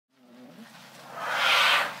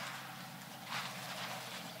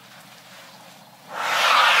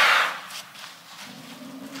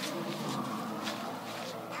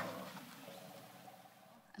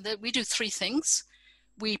we do three things.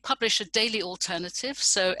 We publish a daily alternative.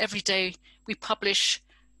 So every day we publish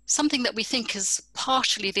something that we think is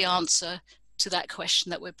partially the answer to that question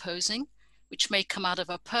that we're posing, which may come out of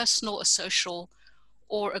a personal, a social,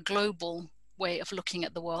 or a global way of looking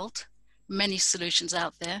at the world. Many solutions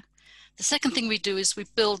out there. The second thing we do is we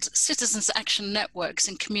build citizens' action networks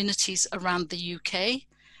in communities around the UK.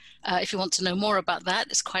 If you want to know more about that,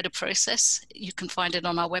 it's quite a process. You can find it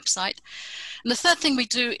on our website. And the third thing we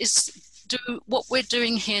do is do what we're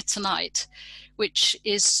doing here tonight, which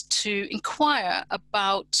is to inquire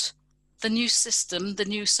about the new system, the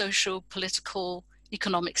new social, political,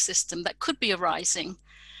 economic system that could be arising,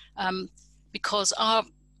 because our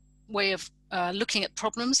way of looking at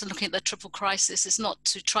problems and looking at the triple crisis is not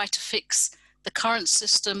to try to fix the current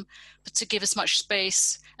system, but to give as much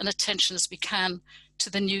space and attention as we can to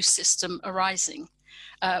the new system arising.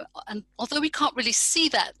 And although we can't really see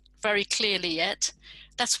that very clearly yet,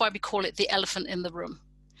 that's why we call it the elephant in the room.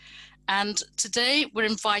 And today we're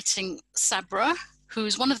inviting Sabra,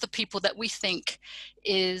 who's one of the people that we think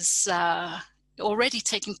is already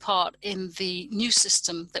taking part in the new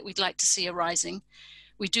system that we'd like to see arising.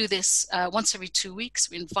 We do this once every 2 weeks.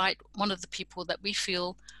 We invite one of the people that we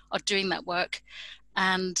feel are doing that work,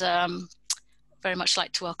 and very much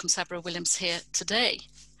like to welcome Sabra Williams here today.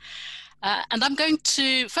 And I'm going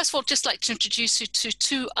to, first of all, just like to introduce you to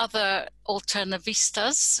two other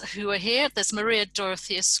alternativistas who are here. There's Maria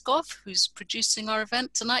Dorothea Skov, who's producing our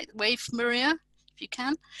event tonight. Wave, Maria, if you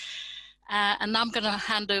can. And now I'm going to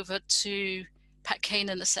hand over to Pat Kane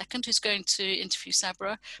in a second, who's going to interview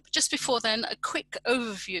Sabra. But just before then, a quick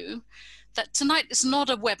overview that tonight is not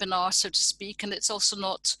a webinar, so to speak, and it's also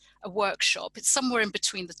not a workshop. It's somewhere in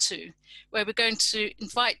between the two, where we're going to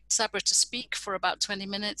invite Sabra to speak for about 20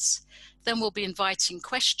 minutes. Then we'll be inviting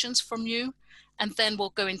questions from you, and then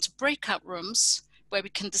we'll go into breakout rooms where we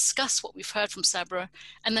can discuss what we've heard from Sabra,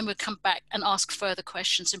 and then we'll come back and ask further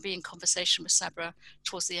questions and be in conversation with Sabra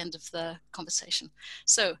towards the end of the conversation.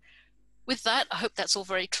 So with that, I hope that's all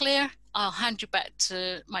very clear. I'll hand you back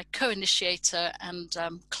to my co-initiator and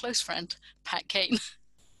close friend, Pat Kane.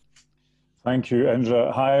 Thank you,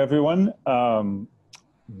 Indra. Hi, everyone.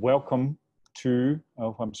 Welcome to,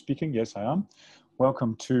 oh, I'm speaking, yes, I am.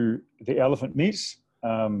 Welcome to the Elephant Meets.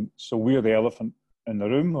 So we're the elephant in the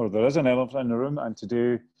room, or there is an elephant in the room, and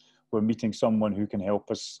today we're meeting someone who can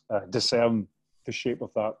help us discern the shape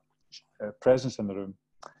of that presence in the room,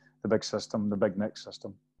 the big system, the big next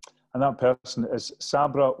system. And that person is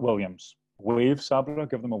Sabra Williams. Wave, Sabra,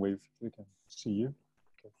 give them a wave. We can see you.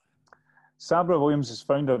 Okay. Sabra Williams is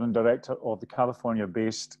founder and director of the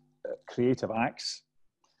California-based Creative Acts.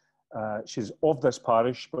 She's of this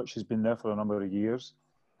parish, but she's been there for a number of years.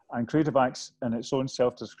 And Creative Acts, in its own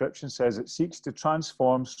self-description, says it seeks to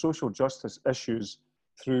transform social justice issues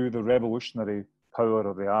through the revolutionary power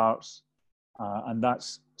of the arts. And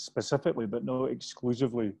that's specifically, but not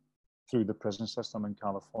exclusively, through the prison system in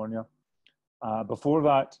California. Before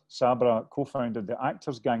that, Sabra co-founded the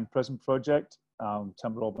Actors Gang Prison Project.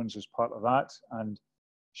 Tim Robbins is part of that. And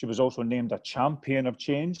she was also named a champion of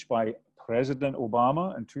change by President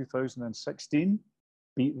Obama in 2016.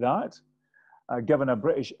 Beat that. Given a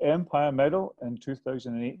British Empire Medal in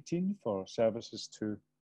 2018 for services to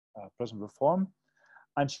prison reform.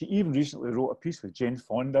 And she even recently wrote a piece with Jane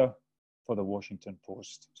Fonda for the Washington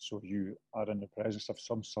Post. So you are in the presence of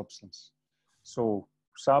some substance. So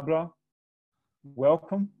Sabra,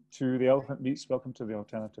 welcome to the Elephant Meets. Welcome to the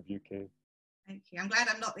Alternative UK. Thank you. I'm glad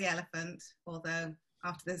I'm not the elephant, although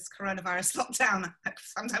after this coronavirus lockdown, I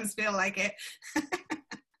sometimes feel like it.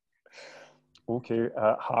 Okay,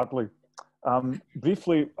 hardly.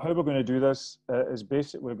 Briefly, how we're going to do this is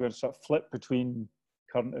basically we're going to sort of flip between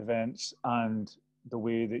current events and the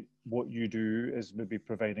way that what you do is maybe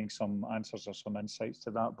providing some answers or some insights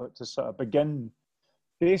to that. But to sort of begin,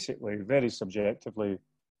 basically, very subjectively,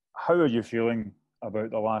 how are you feeling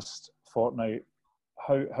about the last fortnight?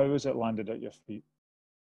 How has it landed at your feet?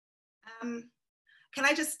 Can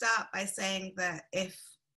I just start by saying that if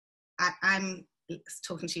I'm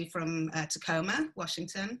talking to you from Tacoma,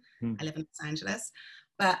 Washington, I live in Los Angeles,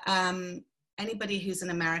 but anybody who's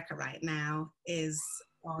in America right now is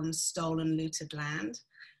on stolen, looted land.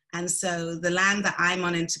 And so the land that I'm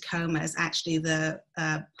on in Tacoma is actually the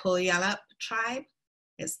Puyallup tribe.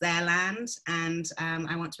 It's their land, and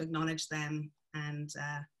I want to acknowledge them, and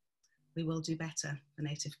we will do better for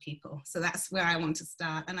Native people. So that's where I want to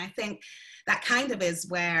start. And I think that kind of is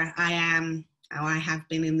where I am, or I have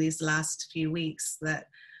been in these last few weeks, that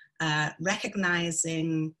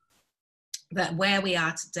recognizing that where we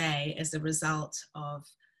are today is a result of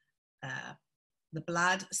the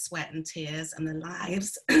blood, sweat, and tears, and the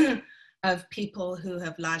lives of people who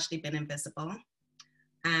have largely been invisible.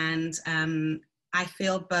 And I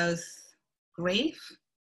feel both grief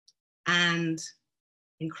and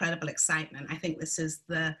incredible excitement. I think this is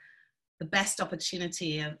the best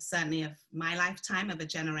opportunity of, certainly of my lifetime, of a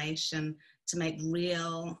generation, to make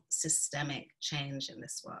real systemic change in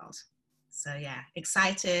this world. So yeah,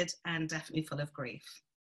 excited and definitely full of grief.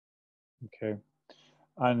 Okay.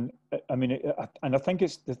 And I mean, and I think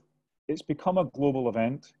it's become a global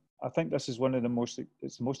event. I think this is one of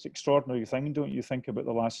it's the most extraordinary thing, don't you think, about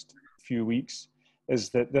the last few weeks, is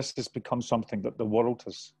that this has become something that the world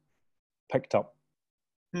has picked up.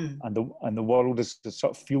 And the world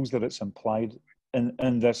sort of feels that it's implied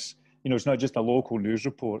in this, you know, it's not just a local news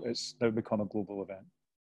report, it's now become a global event.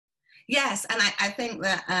 Yes, and I think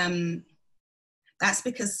that that's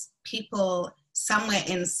because people somewhere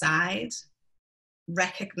inside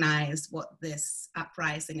recognize what this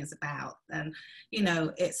uprising is about. And, you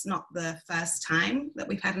know, it's not the first time that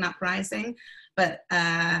we've had an uprising, but,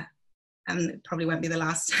 and it probably won't be the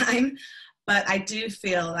last time, but I do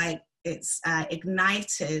feel like it's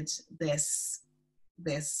ignited this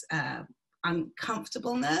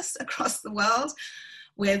uncomfortableness across the world,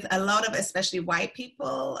 with a lot of, especially white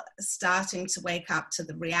people, starting to wake up to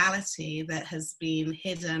the reality that has been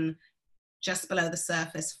hidden just below the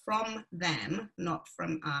surface from them, not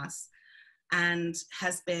from us, and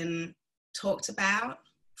has been talked about,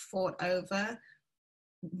 fought over.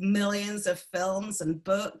 Millions of films and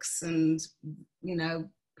books and, you know,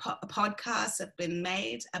 podcasts have been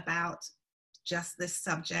made about just this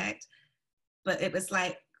subject, but it was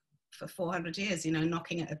like for 400 years, you know,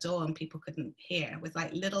 knocking at a door and people couldn't hear, with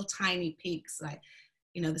like little tiny peaks, like,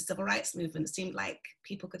 you know, the civil rights movement. It seemed like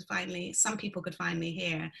some people could finally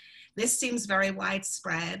hear. This seems very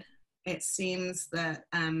widespread. It seems that,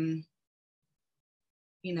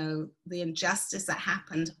 you know, the injustice that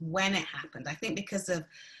happened when it happened, I think because of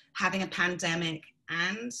having a pandemic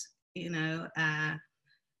and, you know,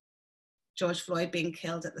 George Floyd being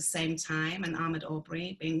killed at the same time and Ahmaud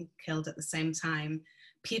Arbery being killed at the same time,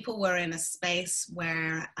 people were in a space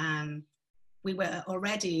where we were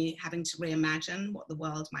already having to reimagine what the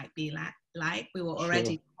world might be like. We were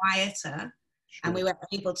already quieter, and we were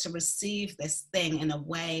able to receive this thing in a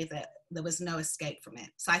way that there was no escape from it.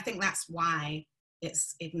 So I think that's why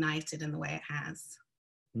it's ignited in the way it has.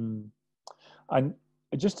 And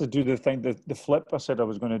just to do the flip I said I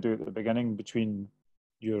was going to do at the beginning, between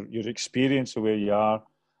your experience of where you are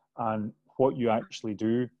and what you actually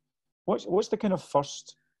do, what's the kind of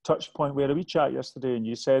first touch point? We had a wee chat yesterday and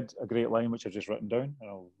you said a great line, which I've just written down, and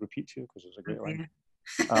I'll repeat to you because it's a great line.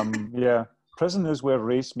 Yeah, prison is where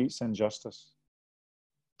race meets injustice.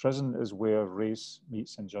 Prison is where race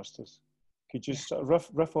meets injustice. Could you sort of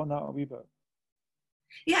riff on that a wee bit?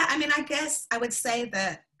 Yeah, I mean, I guess I would say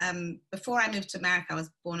that before I moved to America, I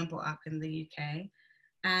was born and brought up in the UK.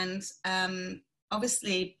 And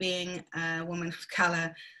obviously being a woman of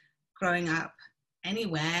color, growing up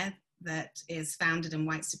anywhere that is founded in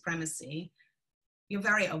white supremacy, you're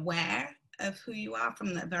very aware of who you are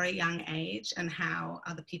from a very young age and how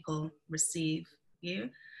other people receive you.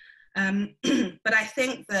 But I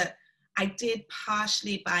think that I did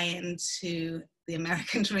partially buy into the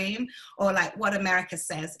American dream, or like what America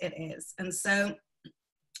says it is. And so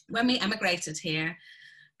when we emigrated here,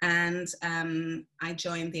 and I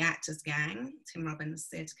joined the Actors Gang, Tim Robbins'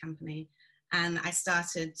 theatre company, and I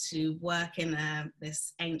started to work in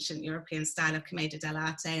this ancient European style of commedia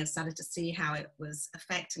dell'arte and started to see how it was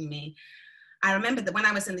affecting me. I remember that when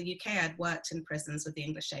I was in the UK, I'd worked in prisons with the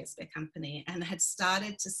English Shakespeare Company and had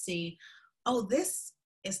started to see, oh, this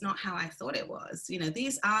is not how I thought it was. You know,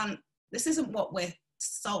 this isn't what we're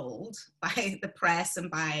sold by the press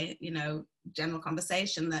and by, you know, general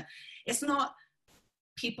conversation, that it's not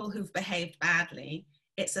people who've behaved badly.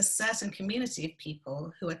 It's a certain community of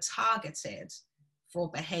people who are targeted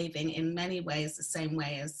for behaving in many ways the same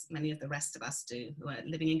way as many of the rest of us do, who are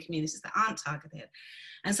living in communities that aren't targeted.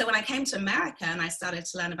 And so when I came to America and I started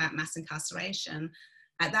to learn about mass incarceration,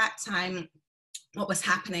 at that time, what was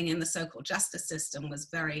happening in the so-called justice system was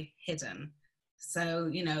very hidden. So,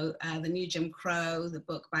 you know, The New Jim Crow, the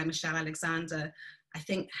book by Michelle Alexander, I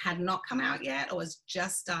think had not come out yet or was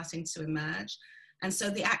just starting to emerge. And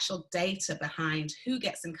so the actual data behind who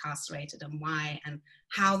gets incarcerated and why, and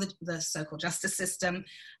how the so-called justice system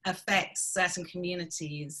affects certain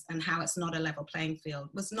communities and how it's not a level playing field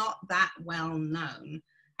was not that well known.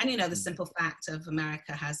 And, you know, the simple fact of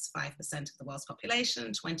America has 5% of the world's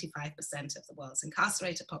population, 25% of the world's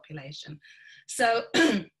incarcerated population. So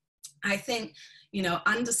I think, you know,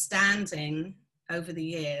 understanding over the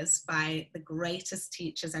years by the greatest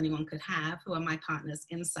teachers anyone could have, who are my partners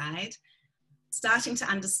inside, starting to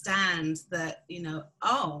understand that, you know,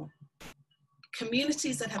 oh,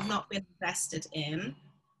 communities that have not been invested in,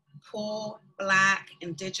 poor, Black,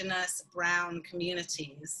 Indigenous, brown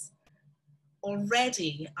communities,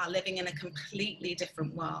 already are living in a completely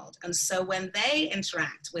different world. And so when they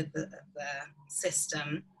interact with the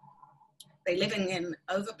system, they're living in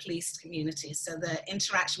over-policed communities, so the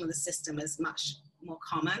interaction with the system is much more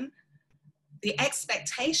common. The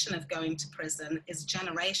expectation of going to prison is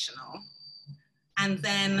generational. And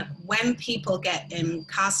then when people get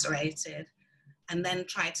incarcerated and then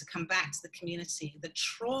try to come back to the community, the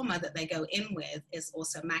trauma that they go in with is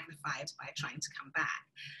also magnified by trying to come back.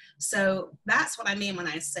 So that's what I mean when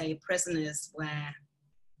I say prison is where,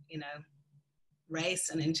 you know, race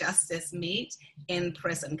and injustice meet in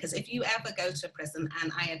prison. Because if you ever go to a prison,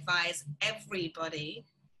 and I advise everybody,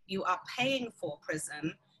 you are paying for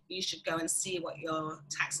prison, you should go and see what your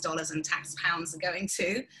tax dollars and tax pounds are going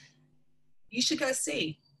to. You should go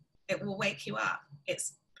see. It will wake you up.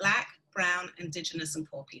 It's Black, brown, Indigenous, and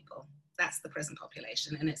poor people. That's the prison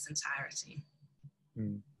population in its entirety.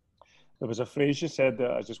 There was a phrase you said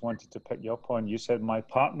that I just wanted to pick you up on. You said, my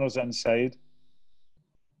partner's inside.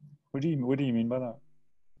 What do you mean by that?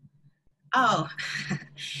 Oh,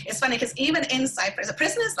 it's funny because even inside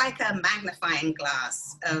prison is like a magnifying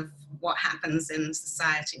glass of what happens in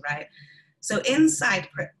society, right? So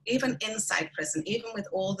even inside prison, even with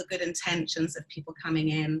all the good intentions of people coming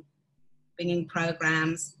in, bringing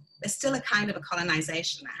programs, there's still a kind of a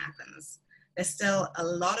colonization that happens. There's still a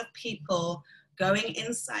lot of people going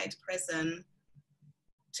inside prison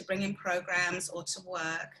to bring in programs or to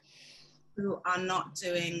work who are not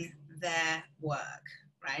doing their work,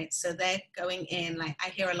 right? So they're going in, like I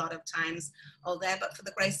hear a lot of times, oh, there, but for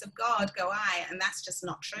the grace of God, go I, and that's just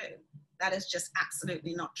not true. That is just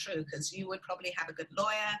absolutely not true, because you would probably have a good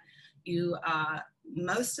lawyer.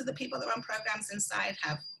 Most of the people that run programs inside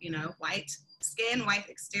have, you know, white skin, white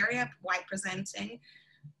exterior, white presenting.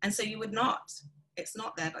 And so you would not, it's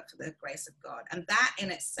not there but for the grace of God. And that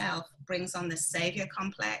in itself brings on this savior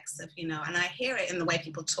complex of, you know, and I hear it in the way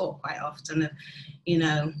people talk quite often of, you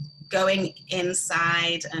know, going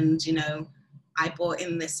inside and, you know, I brought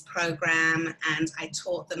in this program and I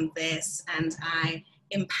taught them this and I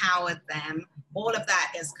empowered them. All of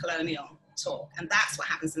that is colonial talk. And that's what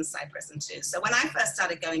happens inside prison too. So when I first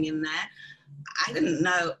started going in there, I didn't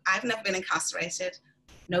know, I've never been incarcerated.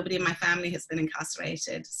 Nobody in my family has been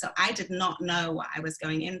incarcerated. So I did not know what I was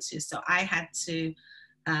going into. So I had to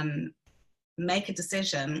make a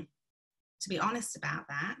decision to be honest about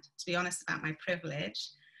that, to be honest about my privilege,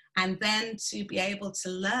 and then to be able to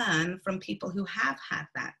learn from people who have had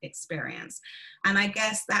that experience. And I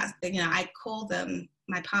guess that's, you know, I call them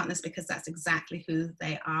my partners because that's exactly who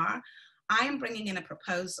they are. I am bringing in a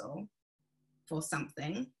proposal for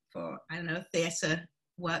something, for, I don't know, theatre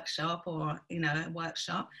workshop or, you know, a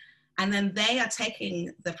workshop. And then they are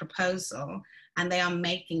taking the proposal and they are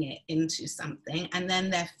making it into something. And then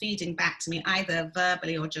they're feeding back to me either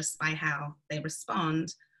verbally or just by how they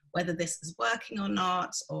respond, whether this is working or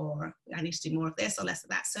not, or I need to do more of this or less of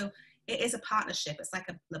that. So it is a partnership. It's like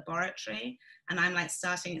a laboratory and I'm like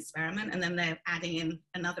starting an experiment and then they're adding in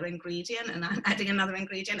another ingredient and I'm adding another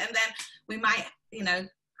ingredient. And then we might, you know,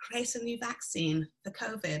 create a new vaccine for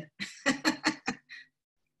COVID.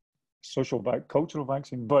 Cultural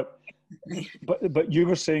vaccine, but you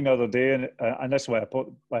were saying the other day, and that's why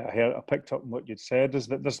I picked up on what you'd said, is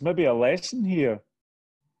that there's maybe a lesson here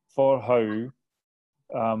for how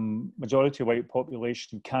majority white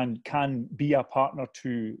population can be a partner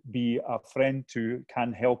to, be a friend to,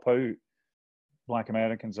 can help out Black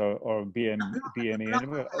Americans or BNA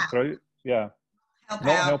anyway throughout. Yeah.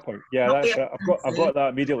 Help out. Yeah, I've got that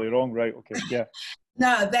immediately wrong. Right. Okay. Yeah.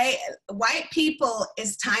 No, white people,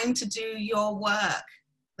 it's time to do your work.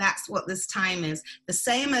 That's what this time is. The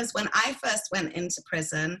same as when I first went into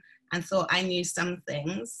prison and thought I knew some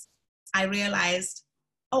things, I realized,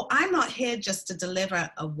 oh, I'm not here just to deliver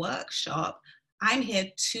a workshop. I'm here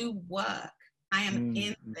to work. I am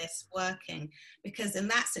in this working. Because in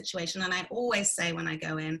that situation, and I always say when I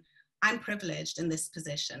go in, I'm privileged in this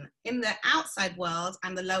position. In the outside world,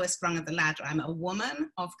 I'm the lowest rung of the ladder. I'm a woman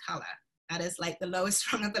of color. That is like the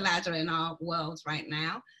lowest rung of the ladder in our world right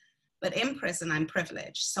now. But in prison, I'm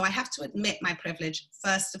privileged. So I have to admit my privilege,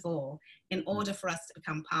 first of all, in order for us to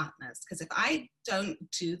become partners. Because if I don't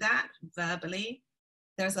do that verbally,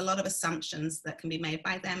 there's a lot of assumptions that can be made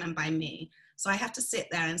by them and by me. So I have to sit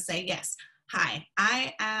there and say, yes, hi,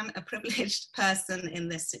 I am a privileged person in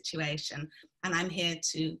this situation, and I'm here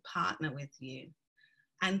to partner with you.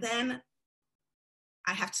 And then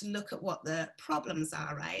I have to look at what the problems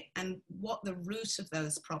are, right? And what the root of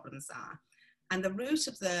those problems are. And the root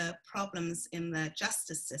of the problems in the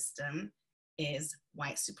justice system is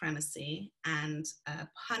white supremacy and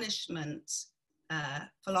punishment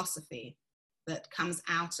philosophy that comes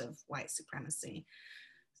out of white supremacy.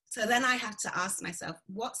 So then I have to ask myself,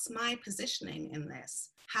 what's my positioning in this?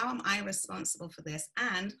 How am I responsible for this?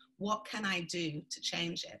 And what can I do to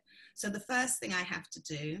change it? So the first thing I have to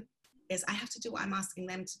do is I have to do what I'm asking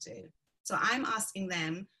them to do. So I'm asking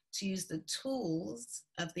them to use the tools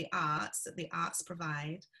of the arts that the arts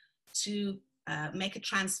provide to make a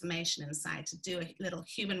transformation inside, to do a little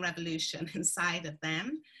human revolution inside of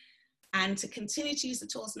them, and to continue to use the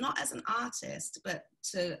tools, not as an artist, but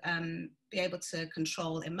to be able to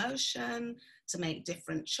control emotion, to make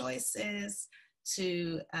different choices,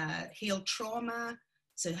 to heal trauma,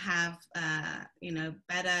 to have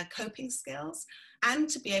better coping skills, and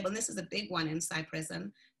to be able, and this is a big one inside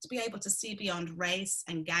prison, to be able to see beyond race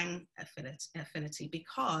and gang affinity,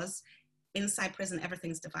 because inside prison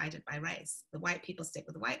everything's divided by race. The white people stick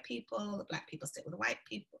with the white people, the black people stick with the white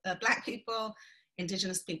people, black people,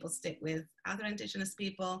 indigenous people stick with other indigenous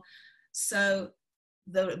people. So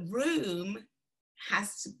the room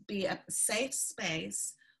has to be a safe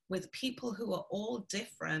space with people who are all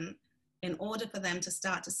different, in order for them to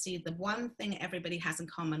start to see the one thing everybody has in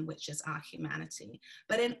common, which is our humanity.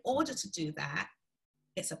 But in order to do that,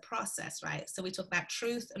 it's a process, right? So we talk about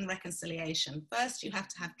truth and reconciliation. First, you have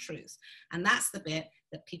to have truth. And that's the bit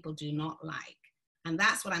that people do not like. And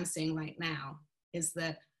that's what I'm seeing right now, is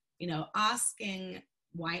that, you know, asking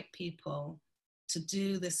white people to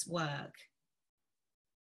do this work,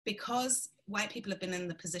 because white people have been in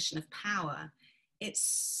the position of power, it's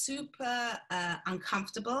super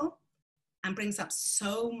uncomfortable and brings up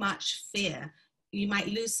so much fear. You might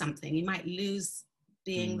lose something. You might lose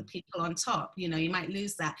being the people on top. You know, you might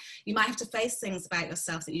lose that. You might have to face things about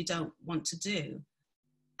yourself that you don't want to do.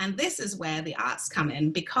 And this is where the arts come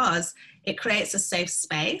in, because it creates a safe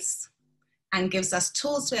space and gives us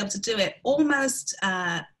tools to be able to do it almost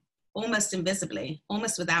invisibly,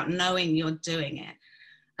 almost without knowing you're doing it.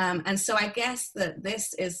 And so I guess that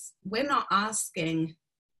this is, we're not asking,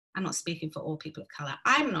 I'm not speaking for all people of color,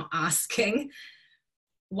 I'm not asking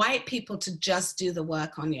white people to just do the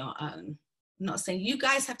work on your own. I'm not saying you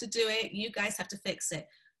guys have to do it, you guys have to fix it.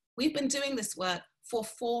 We've been doing this work for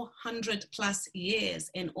 400 plus years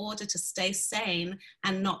in order to stay sane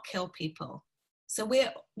and not kill people. So we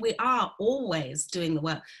are always doing the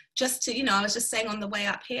work. Just to, you know, I was just saying on the way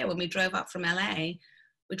up here, when we drove up from LA,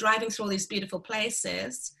 we're driving through all these beautiful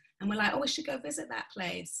places and we're like, oh, we should go visit that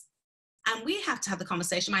place. And we have to have the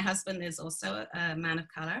conversation. My husband is also a man of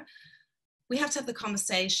color. We have to have the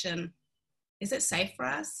conversation. Is it safe for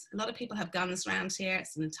us? A lot of people have guns around here.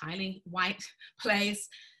 It's an entirely white place.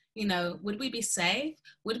 You know, would we be safe?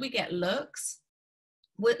 Would we get looks?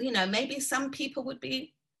 Would, you know, maybe some people would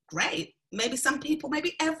be great. Maybe some people,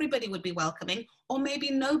 maybe everybody would be welcoming, or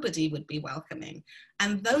maybe nobody would be welcoming.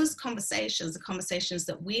 And those conversations are conversations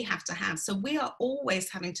that we have to have. So we are always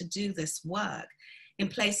having to do this work in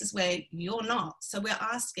places where you're not. So we're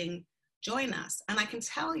asking, join us. And I can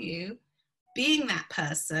tell you, being that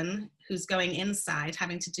person who's going inside,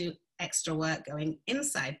 having to do extra work going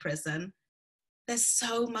inside prison, there's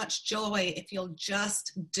so much joy if you'll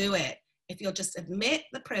just do it. If you'll just admit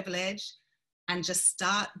the privilege and just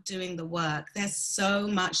start doing the work. There's so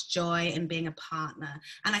much joy in being a partner.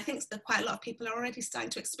 And I think that quite a lot of people are already starting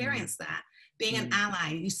to experience that. Being an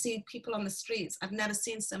ally, you see people on the streets. I've never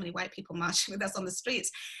seen so many white people marching with us on the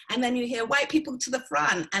streets. And then you hear white people to the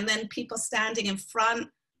front, and then people standing in front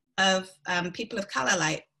of people of color,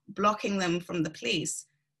 like blocking them from the police.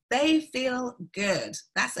 They feel good.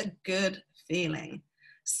 That's a good feeling.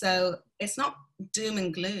 So it's not doom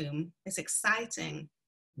and gloom, it's exciting.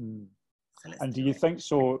 So and do you think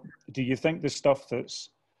so? Do you think the stuff that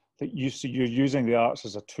you're using the arts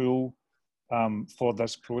as a tool for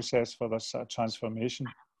this process, for this transformation?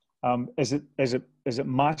 Is it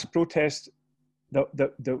mass protest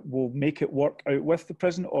that will make it work out with the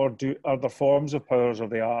prison, or are there forms of powers of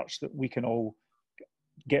the arts that we can all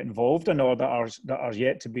get involved in, or that are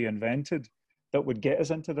yet to be invented, that would get us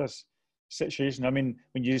into this situation? I mean,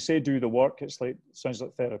 when you say do the work, sounds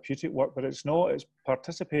like therapeutic work, but it's not. It's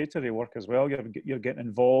participatory work as well. You're getting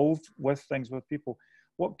involved with things, with people.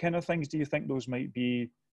 What kind of things do you think those might be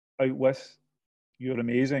out with your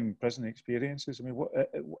amazing prison experiences? I mean, what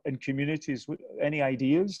in communities? Any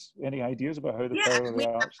ideas? Any ideas about how the power of the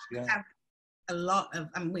arts? We have a lot of,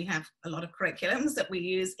 and we have a lot of curriculums that we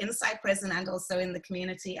use inside prison and also in the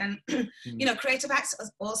community. And, you know, Creative Acts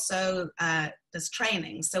also does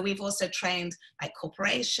training. So we've also trained like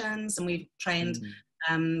corporations, and we've trained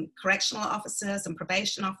correctional officers and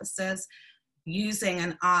probation officers using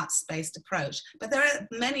an arts-based approach. But there are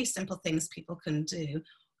many simple things people can do.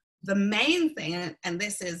 The main thing, and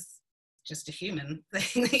this is just a human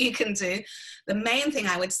thing that you can do, the main thing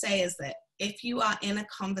I would say is that if you are in a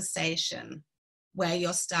conversation where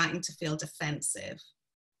you're starting to feel defensive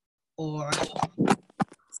or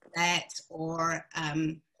upset or,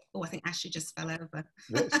 oh, I think Ashley just fell over.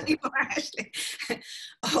 Ashley.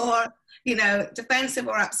 Or, you know, defensive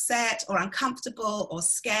or upset or uncomfortable or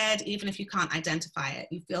scared, even if you can't identify it,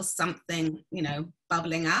 you feel something, you know,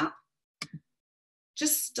 bubbling up.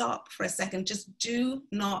 Just stop for a second. Just do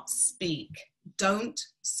not speak. Don't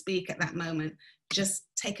speak at that moment. Just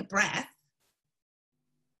take a breath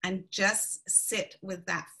and just sit with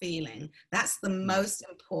that feeling. That's the most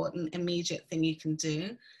important immediate thing you can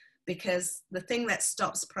do, because the thing that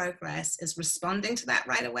stops progress is responding to that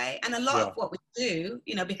right away. And a lot of what we do,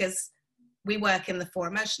 you know, because we work in the 4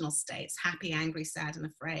 emotional states: happy, angry, sad, and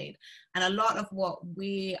afraid. And a lot of what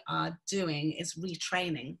we are doing is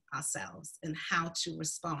retraining ourselves in how to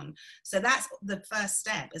respond. So that's the first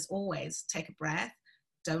step, is always take a breath,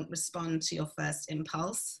 don't respond to your first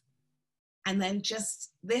impulse. And then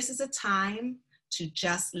just, this is a time to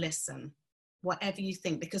just listen, whatever you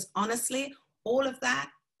think, because honestly, all of that,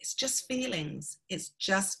 it's just feelings. It's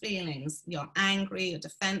just feelings. You're angry, you're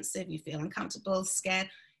defensive, you feel uncomfortable, scared.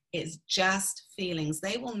 It's just feelings.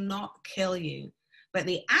 They will not kill you, but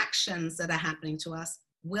the actions that are happening to us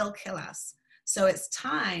will kill us. So it's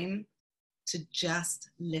time to just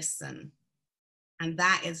listen. And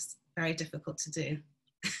that is very difficult to do.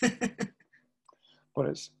 But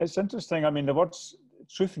it's interesting. I mean, the words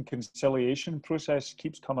truth and conciliation process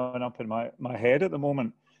keeps coming up in my head at the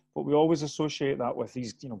moment, but we always associate that with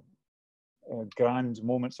these, you know, grand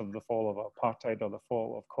moments of the fall of apartheid or the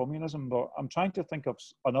fall of communism. But I'm trying to think of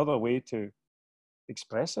another way to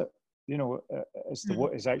express it, you know, as to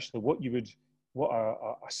what is actually what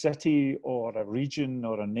a city or a region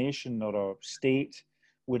or a nation or a state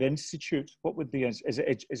would institute. What would be, is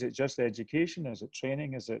it just education? Is it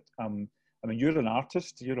training? Is it, I mean, you're an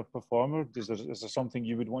artist, you're a performer. Is there something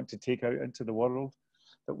you would want to take out into the world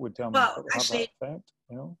that would, that would actually have that effect,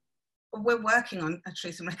 you know? We're working on a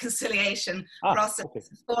truth and reconciliation process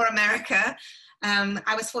for America.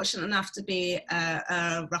 I was fortunate enough to be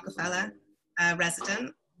a Rockefeller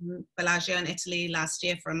resident, Bellagio in Italy last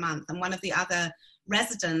year for a month. And one of the other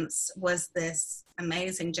residents was this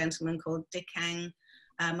amazing gentleman called Dikang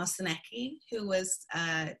Moseneke, who was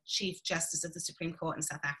Chief Justice of the Supreme Court in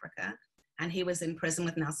South Africa. And he was in prison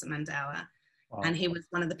with Nelson Mandela. Wow. And he was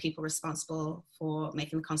one of the people responsible for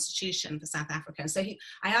making the constitution for South Africa. And so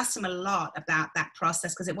I asked him a lot about that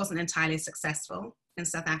process, because it wasn't entirely successful in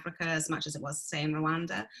South Africa as much as it was, say, in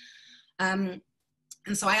Rwanda. And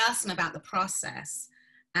so I asked him about the process.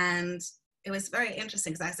 And it was very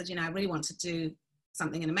interesting, because I said, you know, I really want to do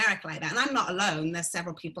something in America like that. And I'm not alone. There's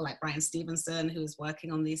several people like Brian Stevenson who is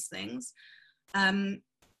working on these things.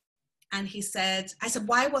 And he said, I said,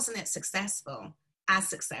 why wasn't it successful? As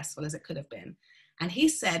successful as it could have been? And he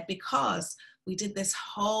said, because we did this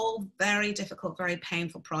whole very difficult, very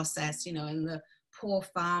painful process, you know, and the poor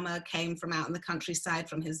farmer came from out in the countryside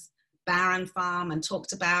from his barren farm and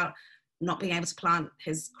talked about not being able to plant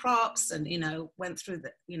his crops, and, you know, went through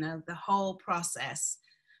the, you know, the whole process.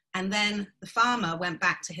 And then the farmer went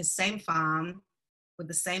back to his same farm with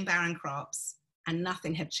the same barren crops, and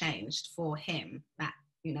nothing had changed for him, that,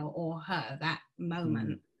 you know, or her, that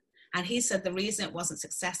moment. And he said the reason it wasn't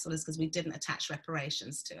successful is because we didn't attach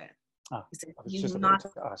reparations to it. He said, you must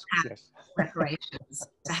have reparations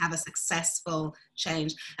to have a successful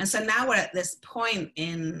change. And so now we're at this point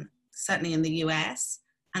certainly in the US,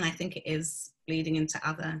 and I think it is bleeding into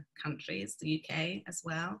other countries, the UK as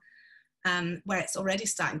well, where it's already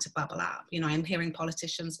starting to bubble up. You know, I'm hearing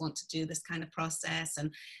politicians want to do this kind of process, and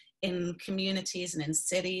in communities and in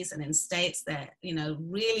cities and in states, they're, you know,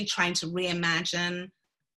 really trying to reimagine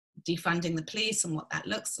defunding the police and what that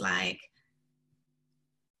looks like.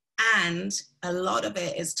 And a lot of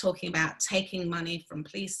it is talking about taking money from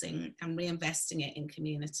policing and reinvesting it in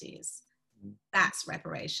communities. That's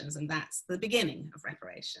reparations, and that's the beginning of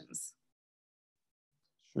reparations.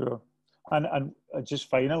 Sure. And just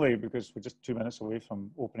finally, because we're just 2 minutes away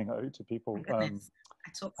from opening it out to people. I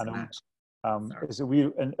talk so much. Is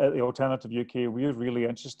that at the Alternative UK, we're really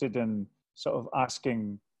interested in sort of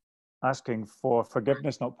asking for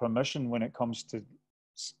forgiveness, not permission, when it comes to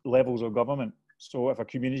levels of government. So if a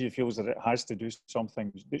community feels that it has to do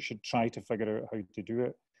something, it should try to figure out how to do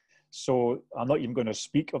it. So I'm not even going to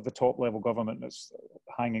speak of the top level government that's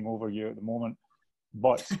hanging over you at the moment,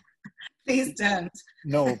 but please don't.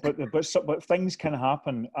 No, but things can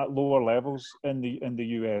happen at lower levels in the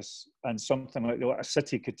US, and something like a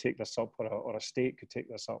city could take this up, or a state could take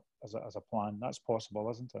this up as a plan. That's possible,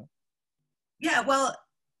 isn't it? Yeah, well,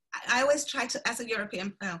 I always try to, as a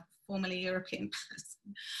European, formerly European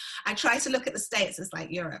person, I try to look at the states as like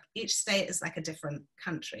Europe. Each state is like a different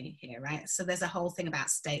country here, right? So there's a whole thing about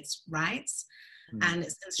states' rights, and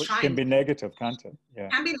it's enshrined. Which can be negative, can't it? Yeah.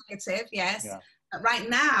 Can be negative, yes. Yeah. But right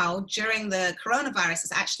now, during the coronavirus,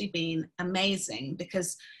 it's actually been amazing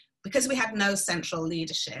because we had no central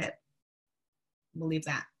leadership. We'll leave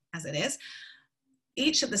that as it is.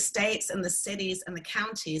 Each of the states and the cities and the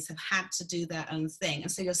counties have had to do their own thing. And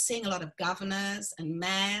so you're seeing a lot of governors and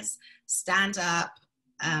mayors stand up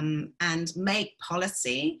and make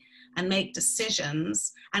policy and make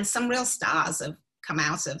decisions. And some real stars have come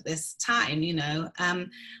out of this time, you know. And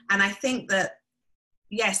I think that,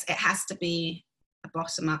 yes, it has to be a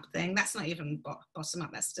bottom-up thing. That's not even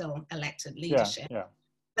bottom-up, that's still elected leadership. Yeah, yeah.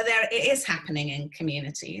 But it is happening in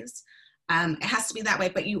communities. It has to be that way,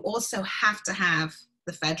 but you also have to have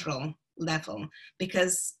the federal level,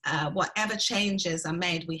 because whatever changes are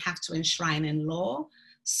made, we have to enshrine in law,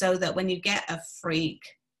 so that when you get a freak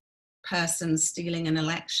person stealing an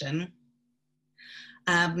election,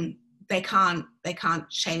 they can't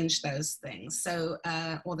change those things. So,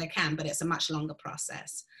 or they can, but it's a much longer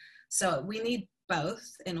process. So we need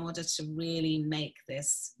both in order to really make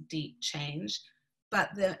this deep change. But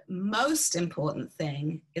the most important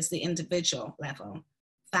thing is the individual level.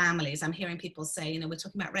 Families. I'm hearing people say, you know, we're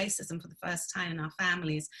talking about racism for the first time in our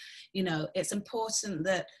families. You know, it's important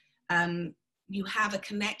that you have a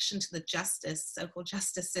connection to the so-called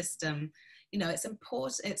justice system. You know, it's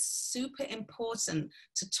important, it's super important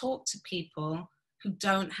to talk to people who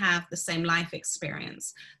don't have the same life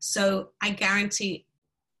experience. So I guarantee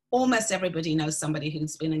almost everybody knows somebody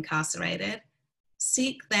who's been incarcerated.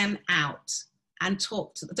 Seek them out and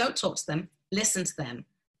talk to them. Don't talk to them, listen to them.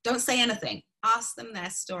 Don't say anything. Ask them their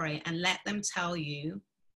story and let them tell you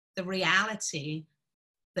the reality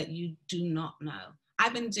that you do not know.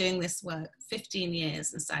 I've been doing this work 15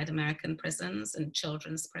 years inside American prisons and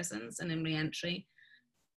children's prisons and in reentry.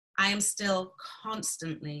 I am still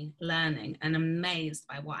constantly learning and amazed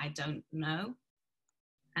by what I don't know.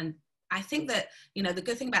 And I think that, you know, the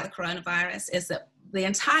good thing about the coronavirus is that the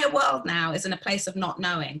entire world now is in a place of not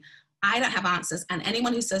knowing. I don't have answers, and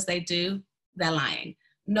anyone who says they do, they're lying.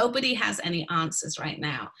 Nobody has any answers right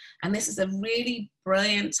now. And this is a really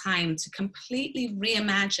brilliant time to completely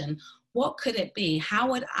reimagine, what could it be?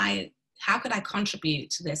 How could I contribute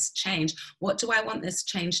to this change? What do I want this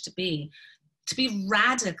change to be? To be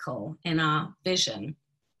radical in our vision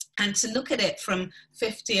and to look at it from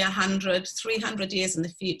 50, 100, 300 years in the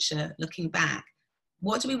future, looking back.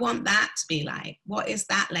 What do we want that to be like? What is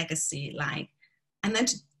that legacy like? And then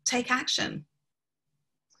to take action.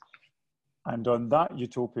 And on that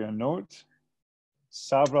utopian note,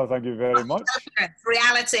 Sabra, thank you very much.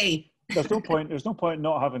 Reality. There's no point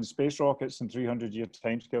not having space rockets and 300-year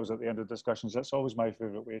timescales at the end of discussions. That's always my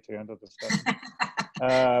favourite way to end a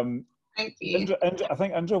discussion. Thank you. I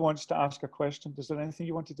think Indra wants to ask a question. Is there anything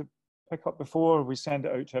you wanted to pick up before we send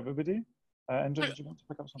it out to everybody? Indra, did you want to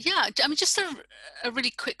pick up something? Yeah, I mean, just a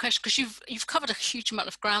really quick question, because you've covered a huge amount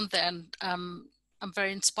of ground there, and I'm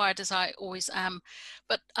very inspired, as I always am.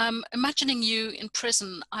 But imagining you in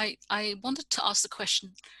prison, I wanted to ask the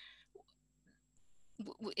question,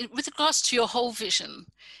 with regards to your whole vision,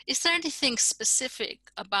 is there anything specific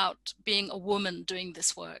about being a woman doing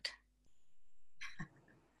this work?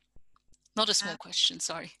 Not a small question,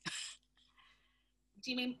 sorry. What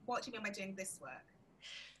do you mean by doing this work?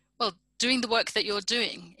 Well, doing the work that you're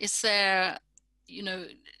doing, is there, you know,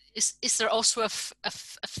 is there also a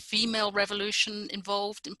female revolution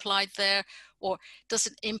implied there, or does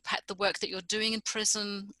it impact the work that you're doing in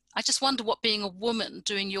prison? I just wonder what being a woman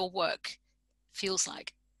doing your work feels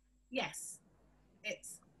like. Yes,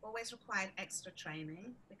 it's always required extra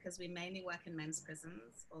training, because we mainly work in men's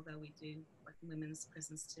prisons, although we do work in women's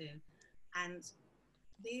prisons too. And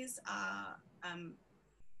these are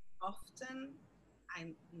often,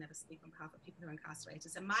 I never speak on behalf of people who are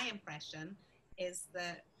incarcerated, so my impression is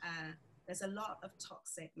that there's a lot of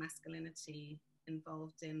toxic masculinity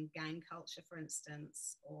involved in gang culture, for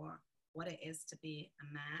instance, or what it is to be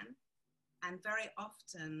a man. And very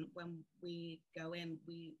often when we go in,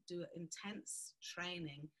 we do intense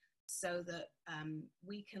training so that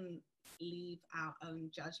we can leave our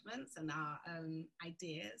own judgments and our own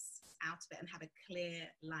ideas out of it and have a clear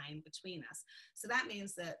line between us. So that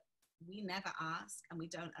means that we never ask, and we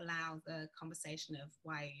don't allow the conversation of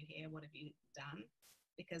why are you here, what have you done,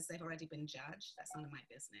 because they've already been judged. That's none of my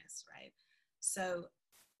business, right? So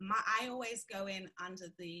I always go in under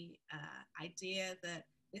the idea that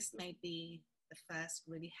this may be the first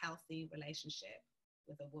really healthy relationship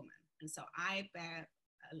with a woman. And so I bear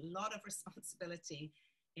a lot of responsibility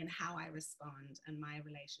in how I respond and my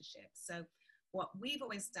relationship. So what we've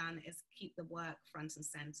always done is keep the work front and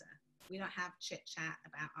center. We don't have chit chat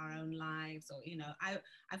about our own lives, or, you know,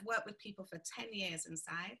 I've worked with people for 10 years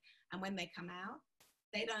inside, and when they come out,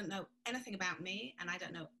 they don't know anything about me, and I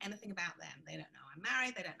don't know anything about them. They don't know I'm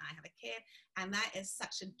married, they don't know I have a kid. And that is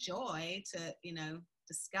such a joy to, you know,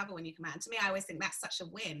 discover when you come out. And to me, I always think that's such a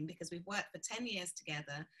win, because we've worked for 10 years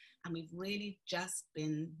together and we've really just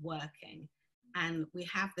been working. And we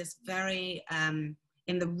have this very,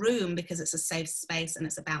 in the room, because it's a safe space and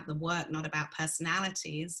it's about the work, not about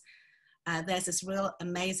personalities, there's this real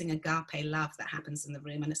amazing agape love that happens in the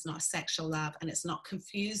room, and it's not a sexual love, and it's not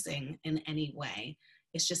confusing in any way.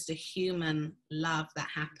 It's just a human love that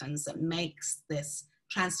happens that makes this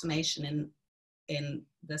transformation in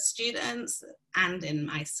the students and in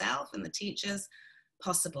myself and the teachers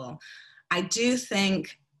possible. I do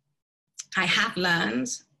think I have learned,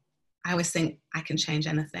 I always think I can change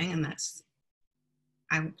anything, and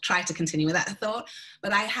I try to continue with that thought,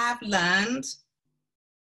 but I have learned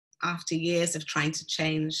after years of trying to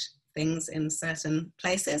change things in certain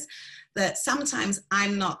places that sometimes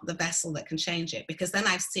I'm not the vessel that can change it, because then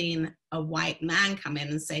I've seen a white man come in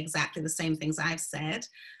and say exactly the same things I've said,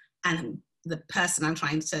 and the person I'm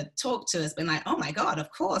trying to talk to has been like, oh my God,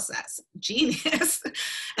 of course, that's genius.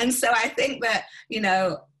 And so I think that, you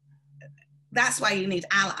know, that's why you need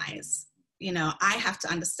allies. You know, I have to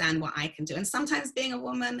understand what I can do. And sometimes being a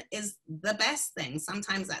woman is the best thing.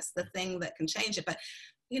 Sometimes that's the thing that can change it. But,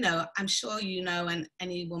 you know, I'm sure you know, and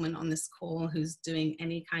any woman on this call who's doing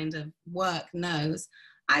any kind of work knows,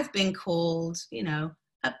 I've been called, you know,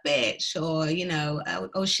 a bitch, or, you know,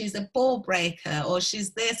 oh, she's a ball breaker, or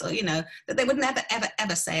she's this, or, you know, that they would never, ever,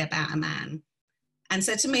 ever say about a man. And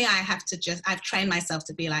so to me, I've trained myself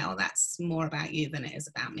to be like, oh, that's more about you than it is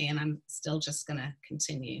about me. And I'm still just going to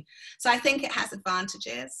continue. So I think it has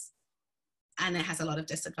advantages and it has a lot of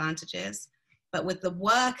disadvantages. But with the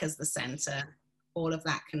work as the center, all of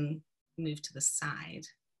that can move to the side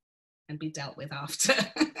and be dealt with after.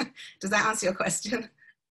 Does that answer your question?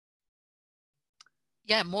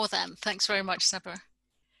 Yeah, more than. Thanks very much, Sabra.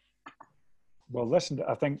 Well, listen,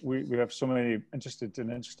 I think we have so many interested and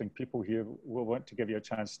interesting people here. We'll want to give you a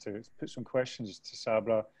chance to put some questions to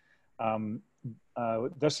Sabra.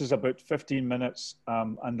 This is about 15 minutes,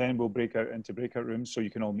 and then we'll break out into breakout rooms so you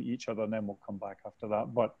can all meet each other, and then we'll come back after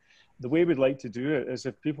that. But the way we'd like to do it is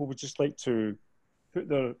if people would just like to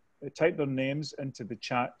type their names into the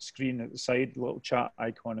chat screen at the side, the little chat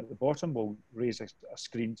icon at the bottom will raise a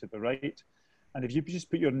screen to the right. And if you just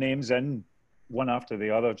put your names in, one after the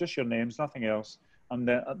other, just your names, nothing else, and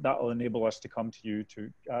then that will enable us to come to you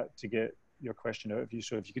to get your question out of you.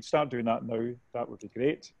 So if you could start doing that now, that would be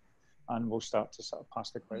great, and we'll start to sort of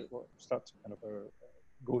pass the question, start to kind of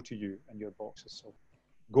go to you and your boxes. So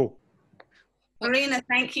go. Marina,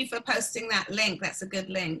 thank you for posting that link. That's a good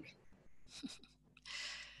link.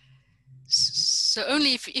 So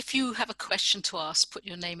only if you have a question to ask, put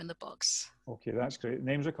your name in the box. Okay, that's great.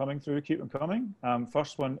 Names are coming through. Keep them coming.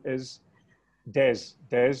 First one is Des.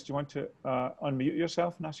 Des, do you want to unmute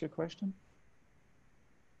yourself and ask your question?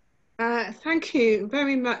 Thank you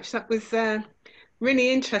very much. That was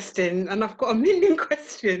really interesting, and I've got a million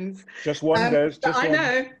questions. Just one, Des. Just I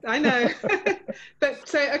one. I know. But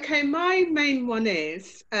so, okay, my main one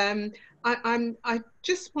is I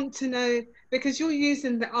just want to know, because you're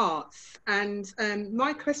using the arts, and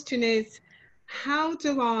my question is, how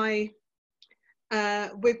do I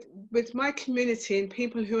with my community and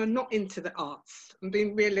people who are not into the arts, I'm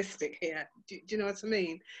being realistic here, do you know what I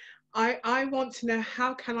mean? I want to know,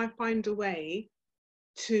 how can I find a way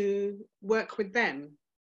to work with them,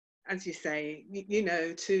 as you say, you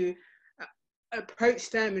know, to approach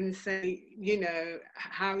them and say, you know,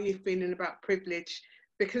 how you've been in about privilege,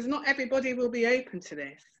 because not everybody will be open to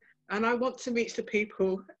this. And I want to reach the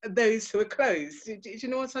people, those who are closed. Do you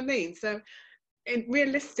know what I mean? So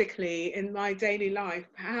realistically, in my daily life,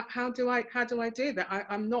 how do I do that?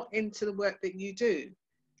 I'm not into the work that you do.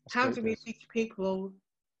 How do we reach people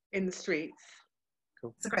in the streets?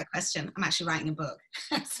 Cool. It's a great question. I'm actually writing a book.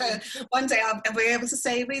 So one day I'll be able to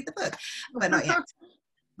say, read the book, but not yet.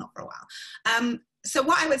 Not for a while. So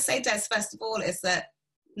what I would say, Des, first of all, is that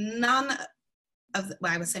none of the,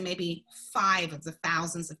 well, I would say maybe 5 of the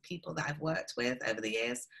thousands of people that I've worked with over the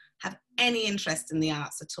years have any interest in the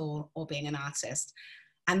arts at all, or being an artist.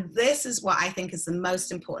 And this is what I think is the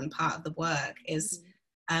most important part of the work, is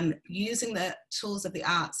using the tools of the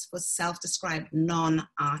arts for self-described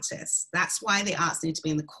non-artists. That's why the arts need to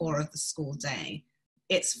be in the core of the school day.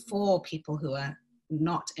 It's for people who are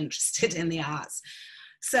not interested in the arts.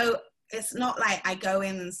 So it's not like I go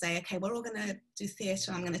in and say, okay, we're all going to do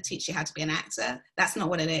theatre, I'm going to teach you how to be an actor. That's not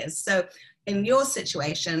what it is. So in your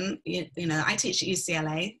situation, you know, I teach at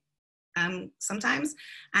UCLA sometimes.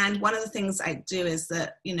 And one of the things I do is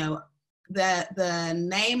that, you know, the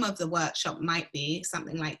name of the workshop might be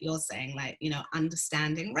something like you're saying, like, you know,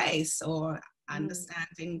 understanding race or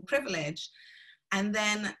understanding privilege. And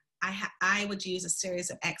then I would use a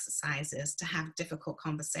series of exercises to have difficult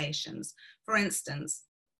conversations. For instance,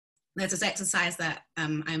 there's this exercise that I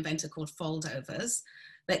invented called foldovers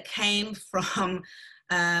that came from,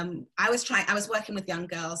 I was working with young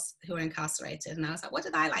girls who were incarcerated, and I was like, what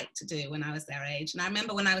did I like to do when I was their age? And I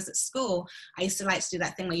remember when I was at school, I used to like to do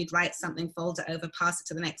that thing where you'd write something, fold it over, pass it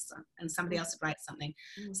to the next one, and somebody else would write something.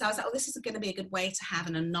 So I was like, oh, this is going to be a good way to have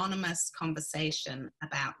an anonymous conversation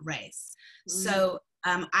about race. So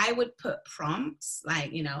I would put prompts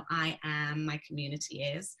like, you know, I am, my community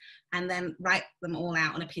is, and then write them all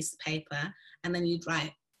out on a piece of paper. And then you'd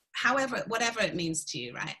write, however, whatever it means to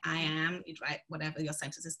you, right? I am, you'd write whatever your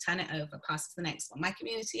sentence is, turn it over, pass it to the next one. My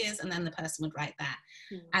community is, and then the person would write that.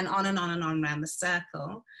 And on and on and on around the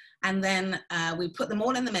circle. And then we put them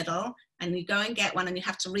all in the middle, and you go and get one, and you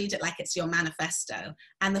have to read it like it's your manifesto.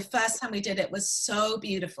 And the first time we did it was so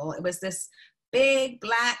beautiful. It was this big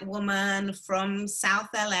Black woman from South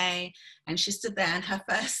LA, and she stood there, and her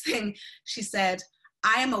first thing she said,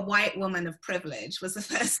 I am a white woman of privilege, was the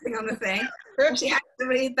first thing on the thing. And she had to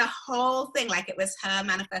read the whole thing like it was her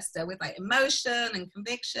manifesto, with like emotion and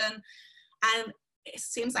conviction. And it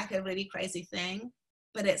seems like a really crazy thing,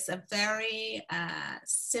 but it's a very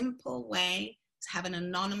simple way to have an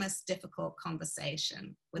anonymous, difficult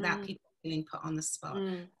conversation without people being put on the spot.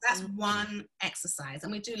 That's one exercise.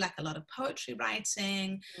 And we do like a lot of poetry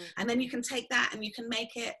writing, and then you can take that and you can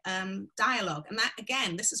make it dialogue. And that,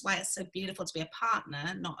 again, this is why it's so beautiful to be a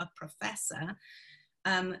partner, not a professor.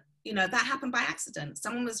 You know, that happened by accident.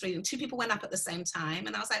 Someone was reading, 2 people went up at the same time,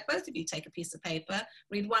 and I was like, both of you take a piece of paper,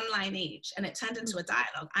 read 1 line each, and it turned into a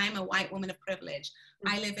dialogue. I'm a white woman of privilege.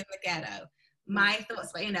 I live in the ghetto. My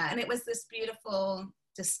thoughts, you know, and it was this beautiful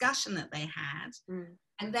discussion that they had.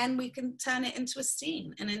 And then we can turn it into a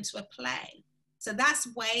scene and into a play. So that's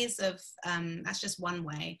ways of, that's just one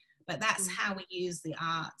way, but that's how we use the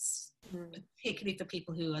arts, particularly for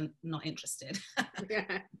people who are not interested.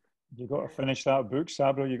 You got to finish that book,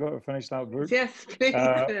 Sabra. You got to finish that book. Yes, please.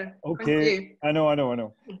 Okay. I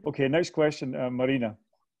know. Okay, next question, Marina.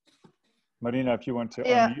 Marina, if you want to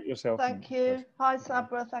unmute yourself. Thank you. Hi,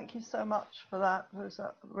 Sabra. Thank you so much for that. It was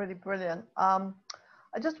really brilliant.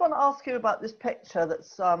 I just want to ask you about this picture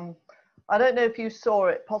that's, I don't know if you saw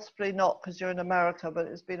it, possibly not because you're in America, but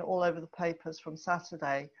it's been all over the papers from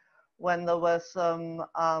Saturday when there were some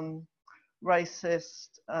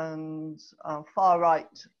racist and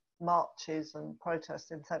far-right marches and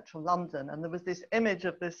protests in central London. And there was this image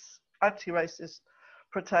of this anti-racist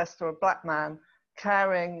protester, a Black man,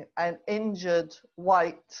 carrying an injured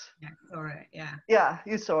white. Yeah, I saw it, yeah. Yeah,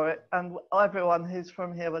 you saw it, and everyone who's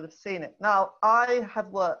from here would have seen it. Now, I have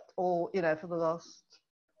worked for the last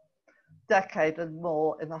decade and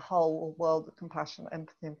more in the whole world of compassion,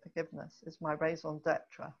 empathy, and forgiveness. Is my raison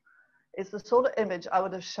d'etre. It's the sort of image I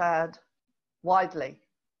would have shared widely.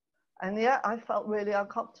 And yet I felt really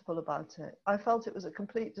uncomfortable about it. I felt it was a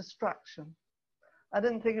complete distraction. I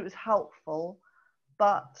didn't think it was helpful,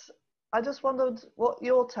 but I just wondered what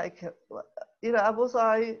your take, was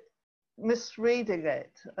I misreading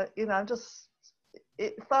it?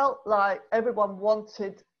 It felt like everyone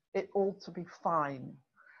wanted it all to be fine.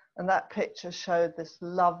 And that picture showed this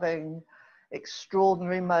loving,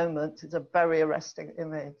 extraordinary moment. It's a very arresting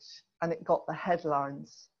image, and it got the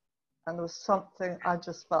headlines. And there was something I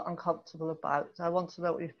just felt uncomfortable about. I want to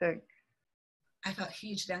know what you think. I felt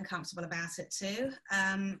hugely uncomfortable about it too.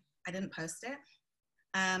 I didn't post it.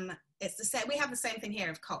 It's the same. We have the same thing here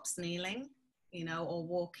of cops kneeling, or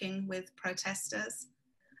walking with protesters.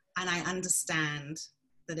 And I understand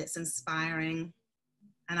that it's inspiring,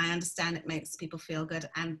 and I understand it makes people feel good,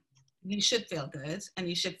 and you should feel good, and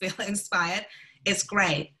you should feel inspired. It's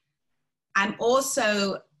great. I'm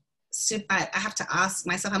also I have to ask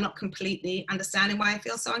myself, I'm not completely understanding why I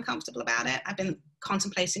feel so uncomfortable about it. I've been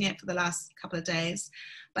contemplating it for the last couple of days,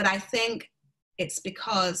 but I think It's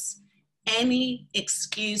because any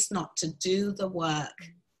excuse not to do the work,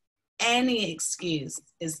 any excuse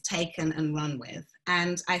is taken and run with.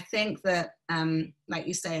 And I think that, like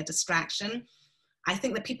you say, a distraction, I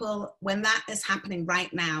think that people, when that is happening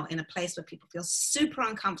right now in a place where people feel super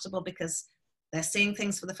uncomfortable because they're seeing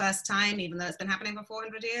things for the first time, even though it's been happening for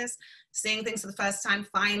 400 years, seeing things for the first time,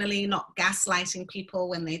 finally not gaslighting people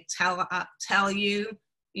when they tell you,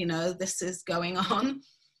 you know, this is going on.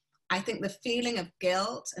 I think the feeling of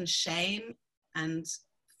guilt and shame and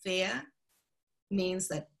fear means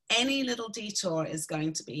that any little detour is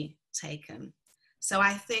going to be taken. So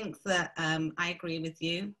I think that I agree with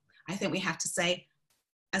you. I think we have to say,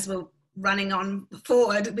 as we're running on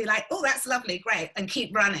forward, be like, oh, that's lovely, great, and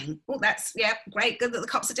keep running. Oh, that's, yeah, great, good that the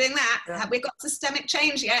cops are doing that. Yeah. Have we got systemic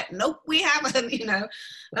change yet? Nope, we haven't, you know.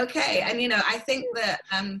 Okay, and you know, I think that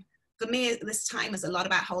for me, this time is a lot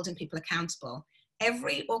about holding people accountable.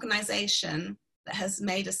 Every organization that has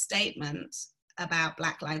made a statement about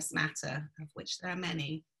Black Lives Matter, of which there are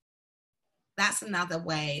many, that's another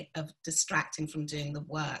way of distracting from doing the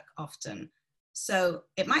work often. So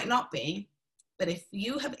it might not be, but if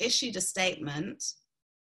you have issued a statement,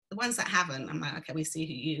 the ones that haven't, I'm like, okay, we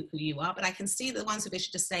see who you are, but I can see the ones who've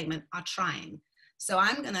issued a statement are trying. So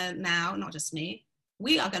I'm gonna now, not just me,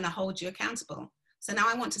 we are gonna hold you accountable. So now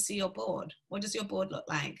I want to see your board. What does your board look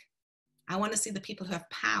like? I want to see the people who have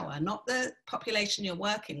power, not the population you're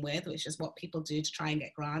working with, which is what people do to try and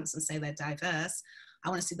get grants and say they're diverse. I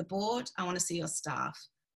want to see the board, I want to see your staff,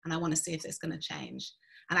 and I want to see if it's going to change.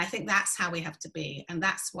 And I think that's how we have to be. And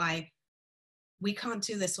that's why we can't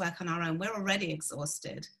do this work on our own. We're already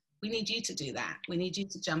exhausted. We need you to do that. We need you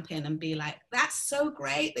to jump in and be like, that's so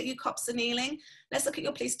great that you cops are kneeling. Let's look at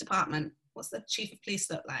your police department. What's the chief of police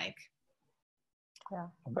look like? Yeah,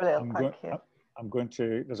 brilliant, thank you. I'm going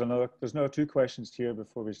to, there's another 2 questions here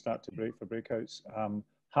before we start to break for breakouts.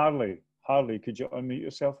 Harley, could you unmute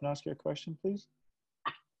yourself and ask your question, please?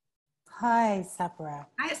 Hi, Sabra.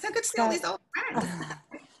 Hi, it's so good to see all these old friends.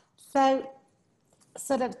 So,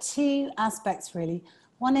 sort of 2 aspects really.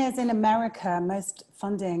 One is in America, most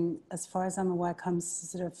funding, as far as I'm aware, comes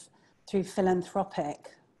sort of through philanthropic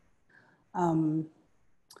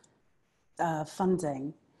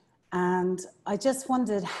funding. And I just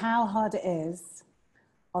wondered how hard it is,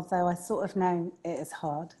 although I sort of know it is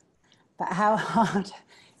hard, but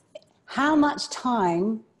how much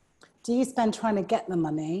time do you spend trying to get the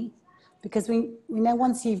money? Because we know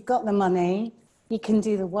once you've got the money, you can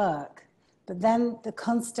do the work, but then the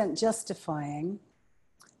constant justifying.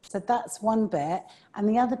 So that's one bit. And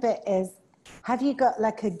the other bit is, have you got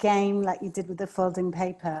like a game like you did with the folding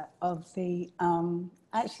paper of the,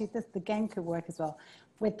 actually the game could work as well,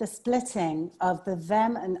 with the splitting of the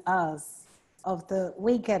them and us, of the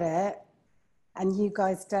we get it and you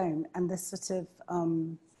guys don't, and this sort of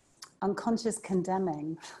unconscious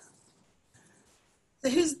condemning.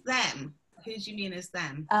 So who's them? Who do you mean is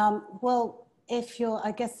them? Well, if you're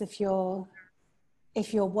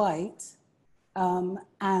white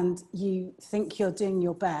and you think you're doing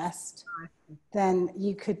your best, then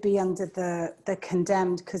you could be under the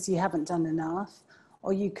condemned because you haven't done enough,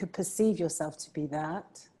 or you could perceive yourself to be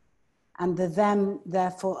that, and the them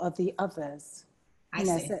therefore are the others. I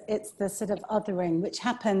see. So it's the sort of othering which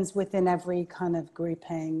happens within every kind of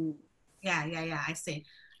grouping. Yeah, I see.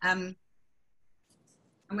 I'm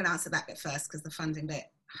going to answer that bit first because the funding bit,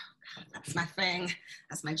 oh God, that's my thing,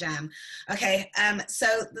 that's my jam. Okay, so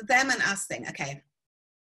the them and us thing, okay.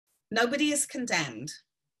 Nobody is condemned.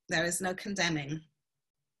 There is no condemning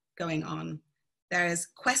going on. There is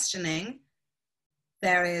questioning.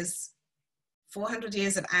 There is 400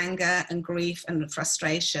 years of anger and grief and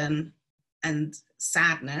frustration and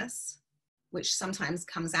sadness, which sometimes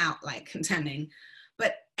comes out like condemning.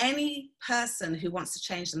 But any person who wants to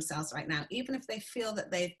change themselves right now, even if they feel that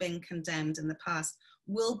they've been condemned in the past,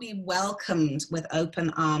 will be welcomed with open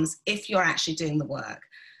arms if you're actually doing the work.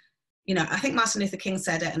 You know, I think Martin Luther King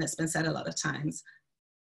said it, and it's been said a lot of times.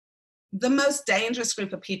 The most dangerous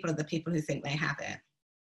group of people are the people who think they have it.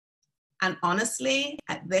 And honestly,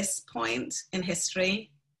 at this point in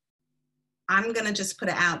history, I'm going to just put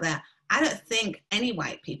it out there. I don't think any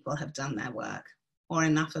white people have done their work or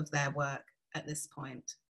enough of their work at this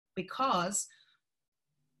point, because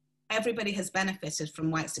everybody has benefited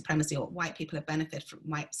from white supremacy, or white people have benefited from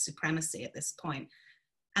white supremacy at this point.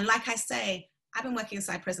 And like I say, I've been working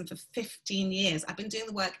inside prison for 15 years. I've been doing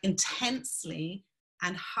the work intensely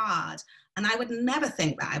and hard. And I would never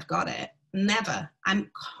think that I've got it. Never. I'm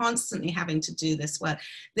constantly having to do this work.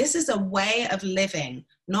 This is a way of living,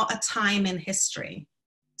 not a time in history.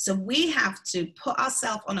 So we have to put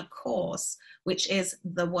ourselves on a course, which is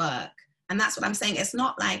the work. And that's what I'm saying. It's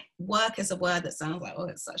not like work is a word that sounds like, oh,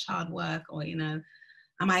 it's such hard work, or, you know,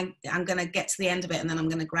 I'm going to get to the end of it and then I'm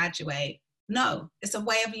going to graduate. No, it's a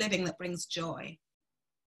way of living that brings joy,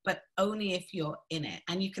 but only if you're in it.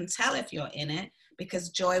 And you can tell if you're in it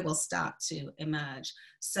because joy will start to emerge.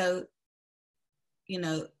 So, you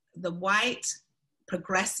know, the white,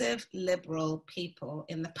 progressive, liberal people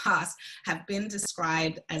in the past have been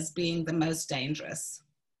described as being the most dangerous.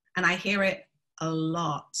 And I hear it a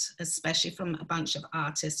lot, especially from a bunch of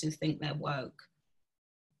artists who think they're woke.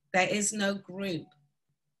 There is no group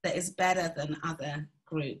that is better than other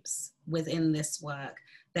groups within this work.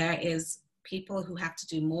 There is people who have to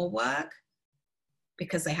do more work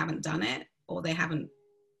because they haven't done it or they haven't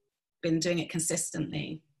been doing it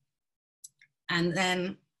consistently. And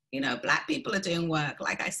then, you know, Black people are doing work.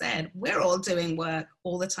 Like I said, we're all doing work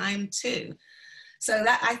all the time too. So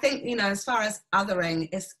that, I think, you know, as far as othering,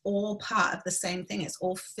 it's all part of the same thing. It's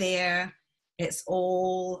all fear. It's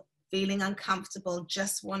all feeling uncomfortable,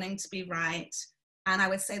 just wanting to be right. And I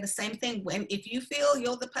would say the same thing. If you feel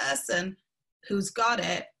you're the person who's got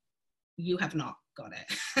it, you have not got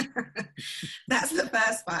it. That's the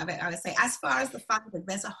first part of it, I would say. As far as the funding,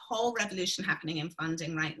 there's a whole revolution happening in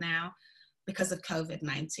funding right now because of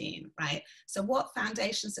COVID-19, right? So what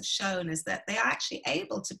foundations have shown is that they are actually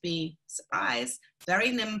able to be, surprise, very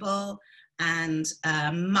nimble and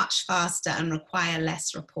much faster and require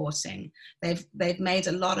less reporting. They've made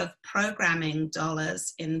a lot of programming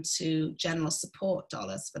dollars into general support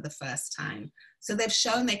dollars for the first time. So they've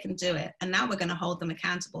shown they can do it. And now we're going to hold them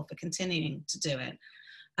accountable for continuing to do it.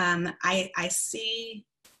 I see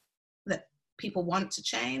that people want to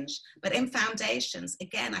change, but in foundations,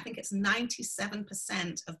 again, I think it's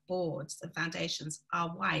 97% of boards of foundations are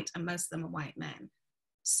white, and most of them are white men.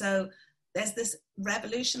 So there's this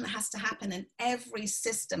revolution that has to happen in every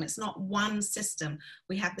system. It's not one system.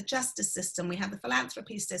 We have the justice system, we have the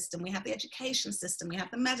philanthropy system, we have the education system, we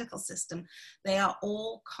have the medical system. They are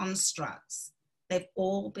all constructs. They've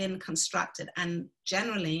all been constructed, and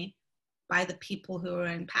generally by the people who are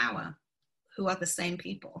in power, who are the same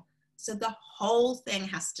people. So the whole thing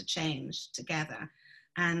has to change together.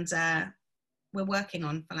 And we're working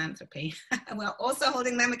on philanthropy. We're also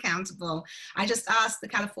holding them accountable. I just asked the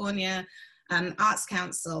California Arts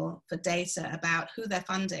Council for data about who they're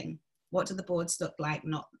funding. What do the boards look like?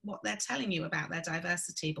 Not what they're telling you about their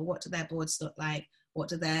diversity, but what do their boards look like? What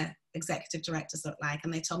do their executive directors look like?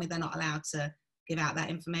 And they told me they're not allowed to give out that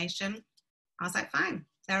information. I was like, fine,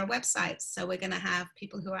 there are websites. So we're gonna have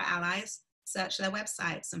people who are allies search their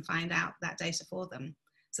websites and find out that data for them.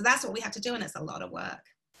 So that's what we have to do, and it's a lot of work.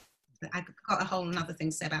 I've got a whole another thing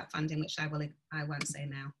to say about funding, which I won't say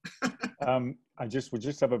now. we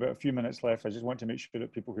just have about a few minutes left. I just want to make sure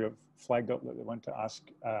that people who have flagged up that they want to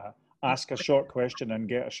ask a short question and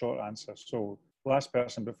get a short answer. So last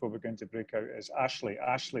person before we're going to break out is Ashley.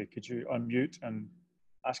 Ashley, could you unmute and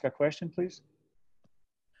ask a question, please?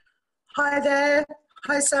 Hi there.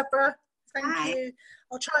 Hi, Sabra. Thank Hi. you.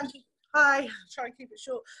 I'll try and keep it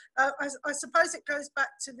short. I suppose it goes back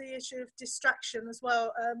to the issue of distraction as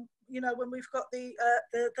well. You know, when we've got the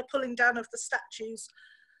pulling down of the statues,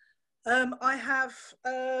 I have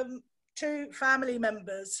 2 family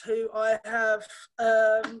members who I have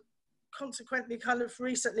consequently kind of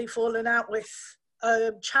recently fallen out with,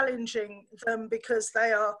 challenging them because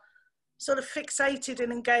they are sort of fixated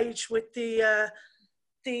and engaged with the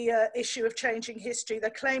issue of changing history. They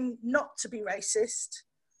claim not to be racist.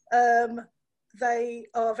 They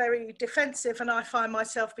are very defensive, and I find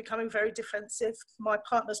myself becoming very defensive. My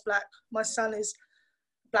partner's Black, my son is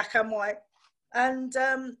Black and white. And,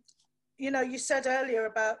 you know, you said earlier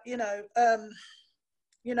about, you know,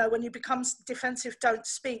 when you become defensive, don't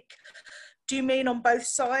speak. Do you mean on both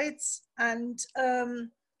sides? And,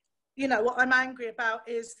 you know, what I'm angry about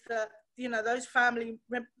is that, you know, those family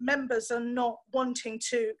members are not wanting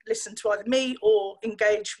to listen to either me or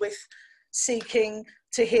engage with seeking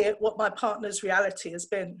to hear what my partner's reality has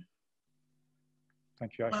been.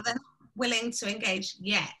 Thank you, Ashley. Well, they're not willing to engage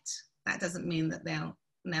yet. That doesn't mean that they'll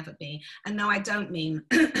never be. And no, I don't mean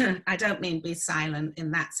be silent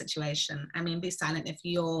in that situation. I mean, be silent if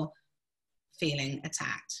you're feeling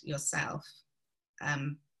attacked yourself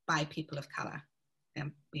by people of color,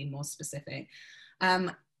 and be more specific.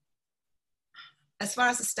 As far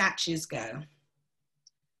as the statues go,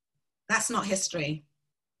 that's not history.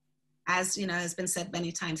 As you know, has been said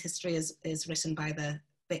many times, history is written by the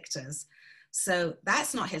victors. So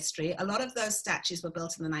that's not history. A lot of those statues were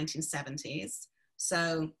built in the 1970s.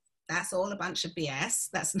 So that's all a bunch of BS.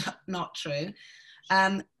 That's not true.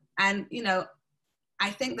 And, you know, I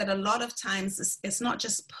think that a lot of times it's not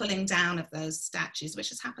just pulling down of those statues, which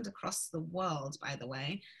has happened across the world, by the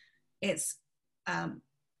way. It's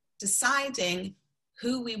deciding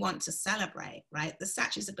who we want to celebrate, right? The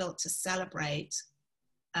statues are built to celebrate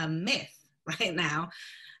a myth right now.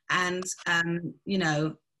 And, you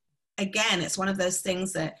know, again, it's one of those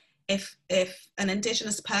things that if an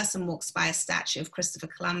Indigenous person walks by a statue of Christopher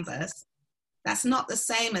Columbus, that's not the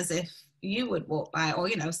same as if you would walk by, or,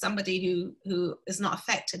 you know, somebody who is not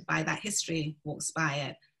affected by that history walks by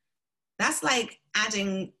it. That's like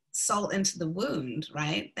adding salt into the wound,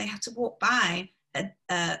 right? They have to walk by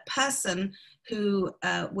a person who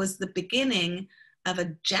was the beginning of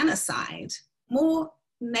a genocide. More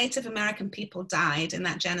Native American people died in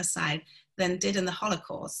that genocide than did in the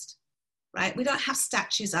Holocaust, right? We don't have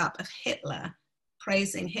statues up of Hitler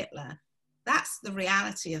praising Hitler. That's the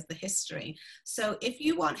reality of the history. So if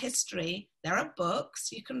you want history, there are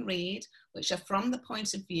books you can read which are from the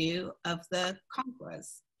point of view of the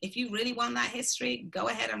conquerors. If you really want that history, go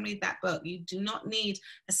ahead and read that book. You do not need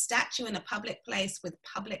a statue in a public place with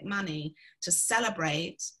public money to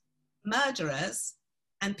celebrate murderers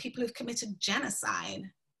and people who've committed genocide.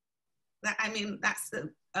 I mean, that's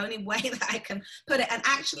the only way that I can put it. And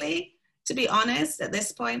actually, to be honest, at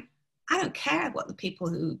this point, I don't care what the people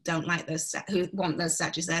who don't like those, who want those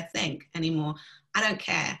statues there think anymore. I don't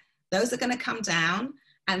care. Those are going to come down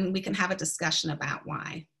and we can have a discussion about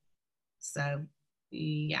why. So,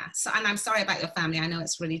 yeah. So, and I'm sorry about your family. I know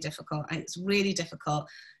it's really difficult. It's really difficult,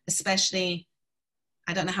 especially,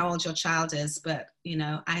 I don't know how old your child is, but, you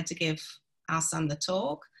know, I had to give our son the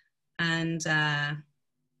talk, and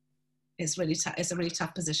it's really tough. It's a really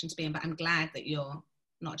tough position to be in, but I'm glad that you're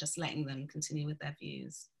not just letting them continue with their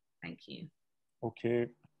views. Thank you. Okay,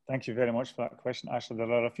 thank you very much for that question, Ashley.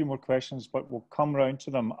 There are a few more questions, but we'll come round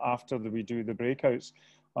to them after we do the breakouts.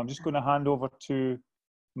 I'm just going to hand over to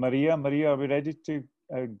Maria. Maria, are we ready to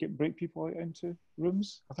break people out into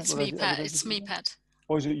rooms? I think it's me, Pat. It's me, Pat.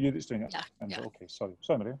 Oh, is it you that's doing it? Yeah. Indra, yeah. Okay, sorry,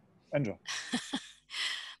 Maria. Indra.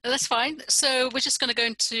 No, that's fine. So we're just going to go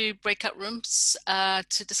into breakout rooms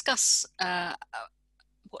to discuss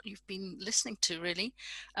what you've been listening to, really.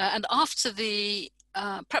 And after the,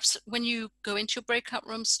 perhaps when you go into your breakout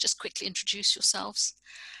rooms, just quickly introduce yourselves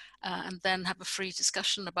and then have a free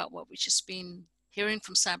discussion about what we've just been hearing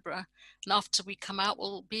from Sabra. And after we come out,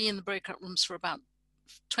 we'll be in the breakout rooms for about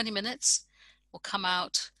 20 minutes. We'll come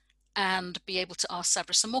out and be able to ask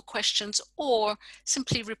Sabra some more questions, or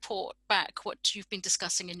simply report back what you've been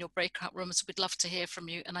discussing in your breakout rooms. We'd love to hear from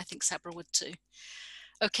you, and I think Sabra would too.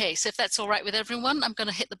 Okay, so if that's all right with everyone, I'm going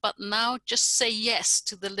to hit the button now. Just say yes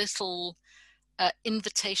to the little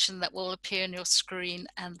invitation that will appear on your screen,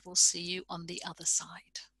 and we'll see you on the other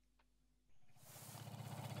side.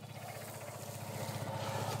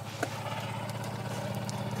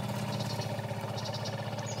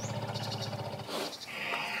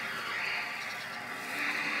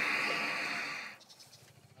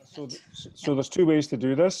 So there's two ways to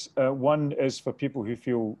do this. One is for people who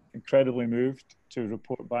feel incredibly moved to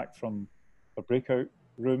report back from the breakout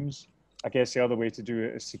rooms. I guess the other way to do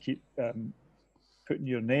it is to keep putting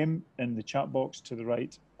your name in the chat box to the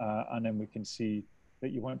right, and then we can see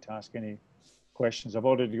that you want to ask any questions. I've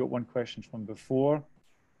already got one question from before,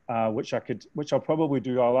 which I'll probably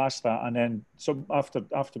do. I'll ask that, and then after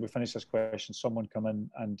we finish this question, someone come in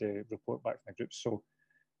and report back from the group. So.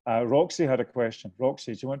 Roxy had a question.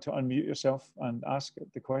 Roxy, do you want to unmute yourself and ask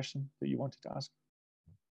the question that you wanted to ask?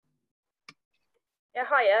 Yeah,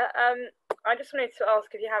 hiya. I just wanted to ask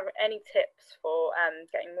if you have any tips for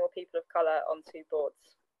getting more people of colour onto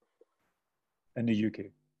boards. In the UK?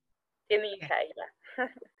 In the UK,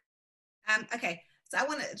 yeah. Okay, so I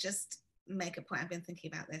want to just make a point. I've been thinking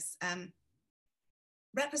about this.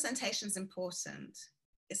 Representation is important.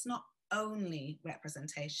 It's not only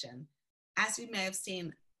representation. As you may have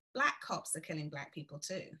seen, Black cops are killing Black people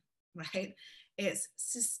too, right? It's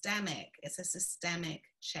systemic. It's a systemic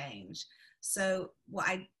change. So what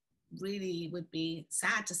I really would be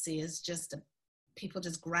sad to see is just people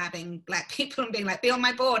just grabbing Black people and being like, be on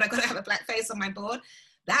my board. I've got to have a Black face on my board.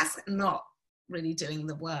 That's not really doing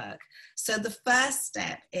the work. So the first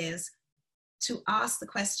step is to ask the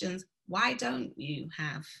questions, why don't you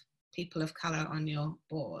have people of color on your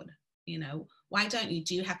board? You know, why don't you?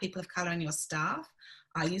 Do you have people of color on your staff?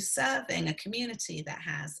 Are you serving a community that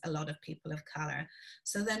has a lot of people of color?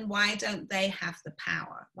 So then why don't they have the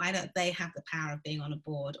power? Why don't they have the power of being on a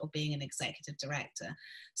board or being an executive director?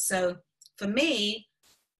 So for me,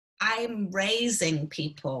 I'm raising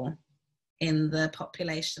people in the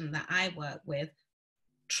population that I work with,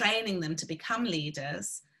 training them to become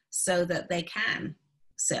leaders so that they can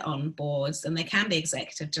sit on boards and they can be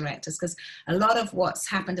executive directors, because a lot of what's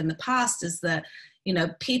happened in the past is that, you know,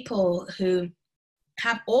 people who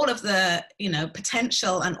have all of the, you know,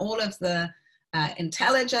 potential and all of the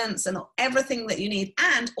intelligence and everything that you need,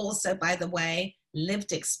 and also, by the way,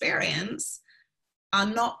 lived experience, are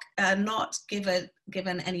not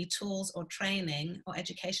given any tools or training or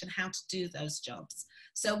education how to do those jobs.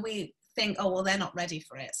 So we think, oh, well, they're not ready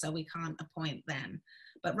for it, so we can't appoint them.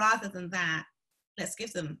 But rather than that, let's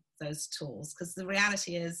give them those tools, because the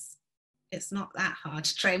reality is it's not that hard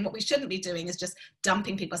to train. What we shouldn't be doing is just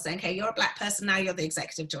dumping people, saying, okay, you're a Black person, now you're the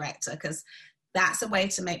executive director, because that's a way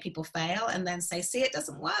to make people fail and then say, see, it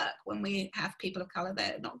doesn't work when we have people of color,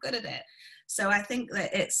 they're not good at it. So I think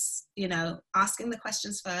that it's, you know, asking the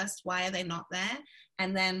questions first, why are they not there?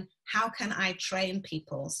 And then how can I train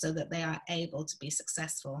people so that they are able to be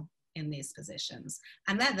successful in these positions?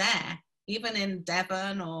 And they're there, even in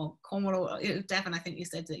Devon or Cornwall, or Devon, I think you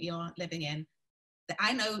said that you're living in.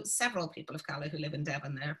 I know several people of color who live in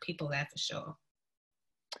Devon. There are people there for sure.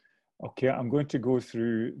 Okay, I'm going to go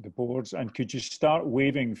through the boards, and could you start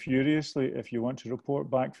waving furiously if you want to report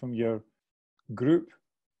back from your group,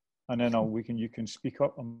 and then you can speak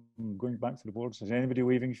up. I'm going back to the boards. Is anybody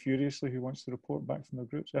waving furiously who wants to report back from their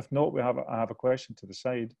groups? If not, I have a question to the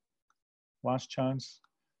side. Last chance.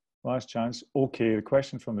 Okay, the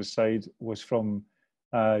question from the side was from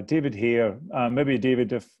David Hare. Maybe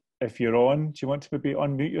David, if you're on, do you want to maybe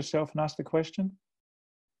unmute yourself and ask the question?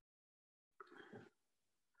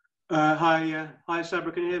 Hi,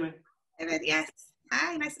 Sabra, can you hear me? David, yes.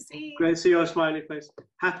 Hi, nice to see you. Great to see your smiley face.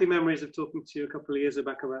 Happy memories of talking to you a couple of years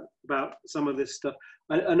back about some of this stuff.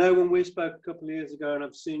 I know when we spoke a couple of years ago, and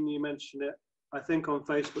I've seen you mention it, I think on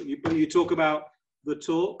Facebook, you talk about the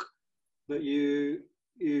talk that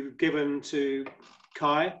you've given to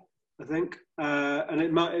Kai, I think, and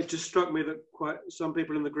it just struck me that quite some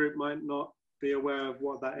people in the group might not be aware of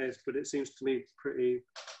what that is, but it seems to me pretty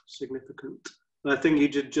significant. And I think you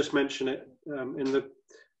did just mention it in the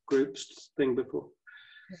group's thing before.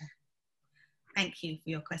 Yeah. Thank you for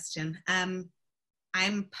your question. I'm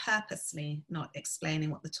purposely not explaining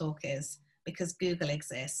what the talk is because Google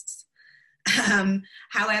exists.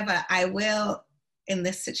 However, I will, in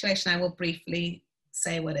this situation, I will briefly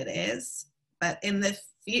say what it is. But in the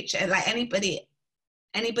future, like anybody,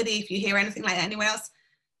 if you hear anything like that anywhere else,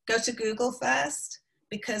 go to Google first,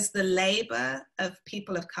 because the labor of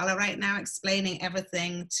people of color right now explaining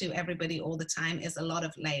everything to everybody all the time is a lot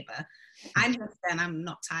of labor. I'm just then, I'm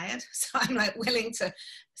not tired, so I'm like willing to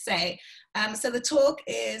say. So the talk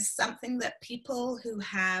is something that people who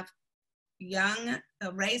have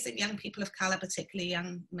raising young people of color, particularly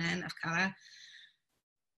young men of color,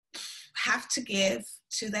 have to give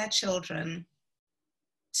to their children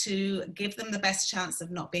to give them the best chance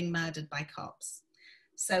of not being murdered by cops.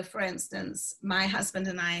 So for instance, my husband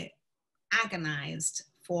and I agonized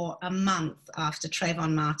for a month after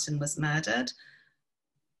Trayvon Martin was murdered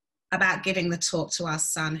about giving the talk to our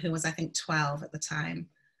son, who was, I think, 12 at the time.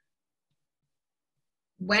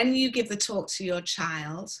 When you give the talk to your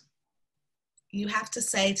child, you have to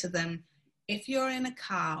say to them, if you're in a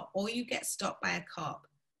car or you get stopped by a cop,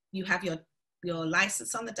 you have your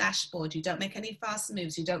license on the dashboard, you don't make any fast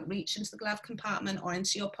moves, you don't reach into the glove compartment or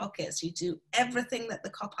into your pockets, you do everything that the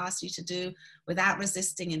cop asks you to do without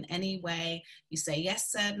resisting in any way. You say,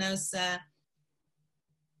 yes, sir, no, sir.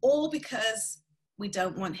 All because we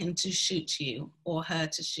don't want him to shoot you or her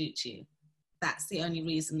to shoot you. That's the only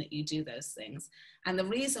reason that you do those things. And the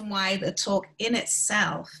reason why the talk in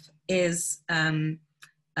itself is an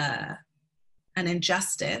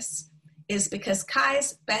injustice is because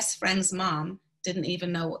Kai's best friend's mom didn't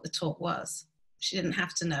even know what the talk was. She didn't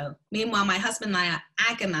have to know. Meanwhile, my husband and I are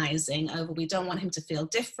agonizing over, we don't want him to feel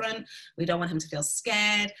different. We don't want him to feel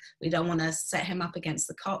scared. We don't want to set him up against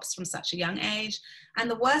the cops from such a young age. And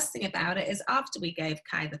the worst thing about it is after we gave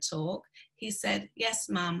Kai the talk, he said, yes,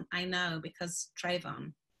 Mom, I know, because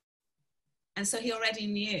Trayvon. And so he already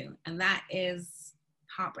knew, and that is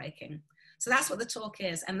heartbreaking. So that's what the talk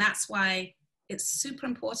is. And that's why it's super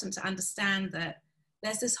important to understand that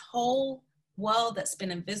there's this whole world that's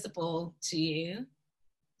been invisible to you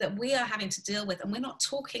that we are having to deal with and we're not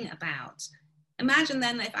talking about. Imagine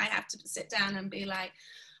then if I have to sit down and be like,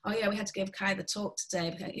 oh yeah, we had to give Kai the talk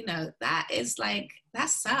today. You know, that is like, that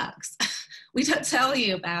sucks. We don't tell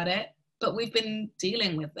you about it, but we've been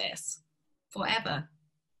dealing with this forever.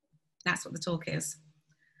 That's what the talk is.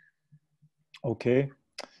 Okay,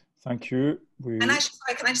 thank you. And actually,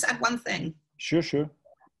 sorry, can I just add one thing? Sure, sure.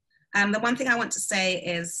 The one thing I want to say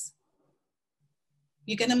is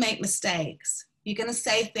you're going to make mistakes, you're going to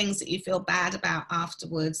say things that you feel bad about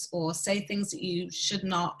afterwards, or say things that you should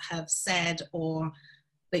not have said, or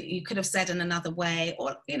that you could have said in another way,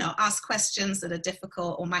 or, you know, ask questions that are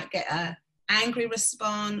difficult, or might get an angry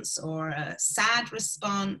response or a sad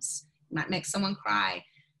response, might make someone cry.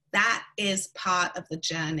 That is part of the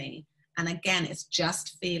journey. And again, it's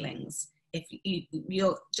just feelings. If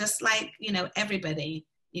you're just like, you know, everybody,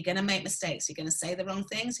 you're going to make mistakes. You're going to say the wrong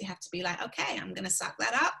things. You have to be like, okay, I'm going to suck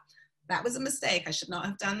that up. That was a mistake. I should not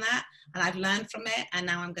have done that. And I've learned from it. And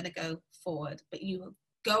now I'm going to go forward. But you're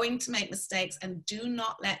going to make mistakes, and do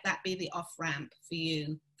not let that be the off ramp for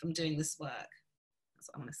you from doing this work. That's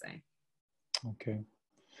what I want to say. Okay.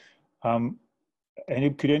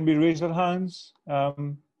 Could anybody raise their hands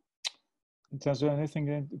in terms of anything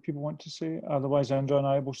that people want to say? Otherwise, Andrew and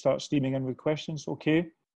I will start steaming in with questions. Okay.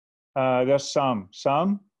 There's Sam.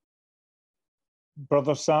 Sam?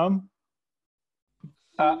 Brother Sam?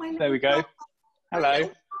 There we go.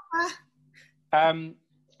 Hello.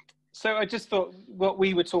 So I just thought what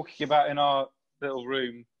we were talking about in our little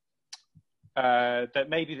room, that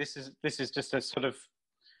maybe this is just a sort of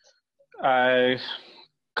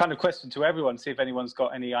kind of question to everyone, see if anyone's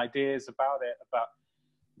got any ideas about it,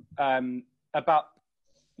 about,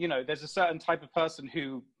 you know, there's a certain type of person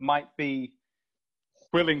who might be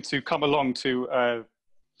willing to come along to a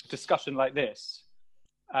discussion like this.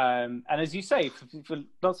 And as you say, for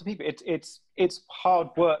lots of people, it's hard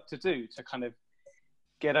work to do, to kind of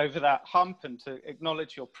get over that hump and to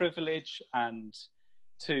acknowledge your privilege and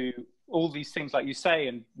to all these things, like you say,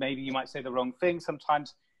 and maybe you might say the wrong thing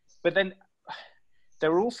sometimes. But then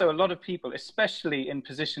there are also a lot of people, especially in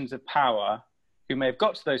positions of power, who may have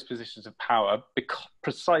got to those positions of power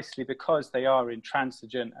precisely because they are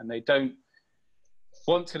intransigent and they don't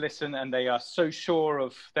want to listen, and they are so sure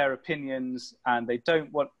of their opinions, and they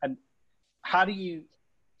don't want. And how do you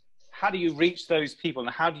reach those people,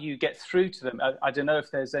 and how do you get through to them? I don't know if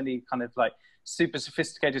there's any kind of like super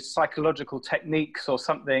sophisticated psychological techniques or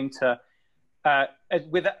something to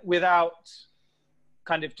without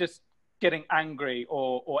kind of just getting angry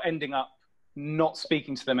or ending up not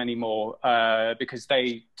speaking to them anymore because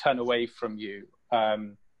they turn away from you.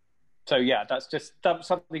 So yeah, that's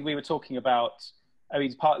something we were talking about. I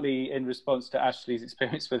mean, partly in response to Ashley's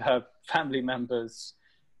experience with her family members,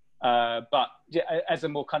 but as a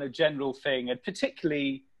more kind of general thing, and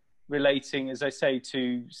particularly relating, as I say,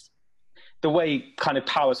 to the way kind of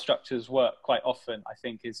power structures work quite often, I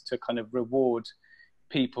think, is to kind of reward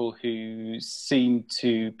people who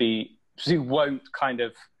who won't kind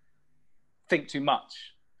of think too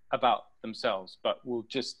much about themselves, but will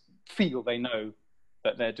just feel they know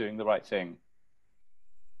that they're doing the right thing.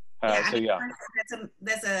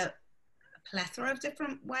 There's a plethora of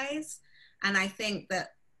different ways, and I think that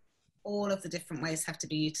all of the different ways have to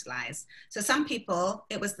be utilized. So some people,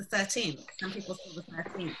 it was the 13th. Some people saw the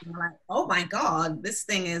 13th and were like, oh my God, this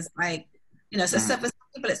thing is like, you know, so for some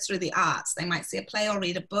people it's through the arts. They might see a play or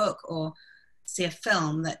read a book or see a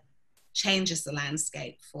film that changes the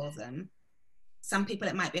landscape for them. Some people,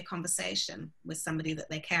 it might be a conversation with somebody that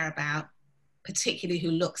they care about, particularly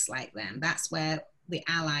who looks like them. That's where the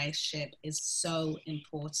allyship is so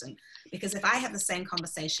important, because if I have the same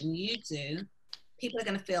conversation you do, people are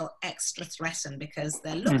going to feel extra threatened because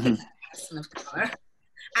they're looking at a person of color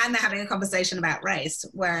and they're having a conversation about race,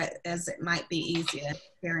 whereas it might be easier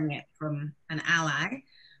hearing it from an ally.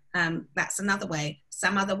 That's another way.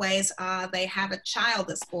 Some other ways are they have a child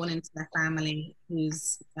that's born into their family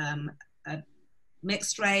who's a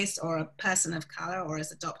mixed race or a person of color or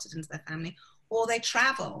is adopted into their family, or they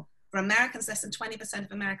travel. For Americans, less than 20%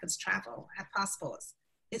 of Americans travel, have passports.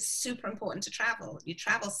 It's super important to travel. You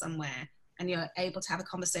travel somewhere and you're able to have a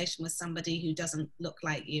conversation with somebody who doesn't look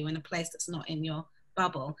like you in a place that's not in your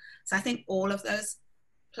bubble. So I think all of those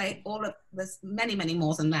there's many, many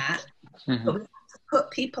more than that. But we have to put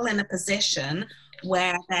people in a position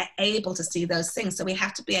where they're able to see those things. So we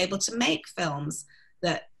have to be able to make films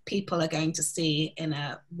that people are going to see in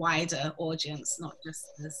a wider audience, not just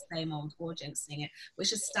the same old audience seeing it,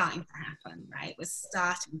 which is starting to happen, right? We're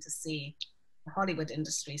starting to see the Hollywood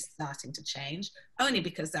industry starting to change, only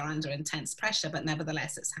because they're under intense pressure, but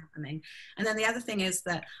nevertheless it's happening. And then the other thing is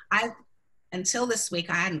that until this week,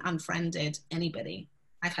 I hadn't unfriended anybody.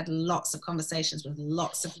 I've had lots of conversations with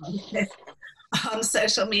lots of people on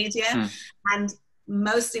social media, and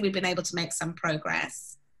mostly we've been able to make some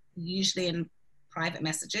progress, usually in private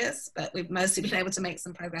messages, but we've mostly been able to make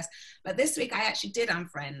some progress. But this week I actually did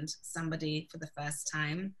unfriend somebody for the first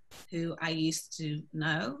time who I used to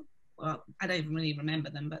know. Well, I don't even really remember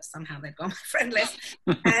them, but somehow they've gone on my friend list.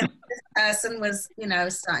 And this person was, you know,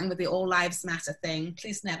 starting with the All Lives Matter thing.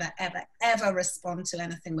 Please never, ever, ever respond to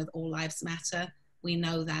anything with All Lives Matter. We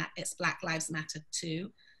know that it's Black Lives Matter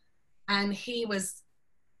too. And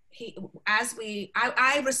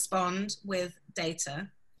I respond with data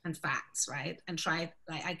and facts, right? And try,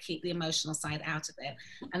 like, I keep the emotional side out of it.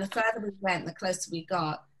 And the further we went, the closer we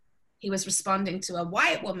got, he was responding to a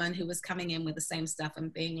white woman who was coming in with the same stuff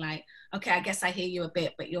and being like, okay, I guess I hear you a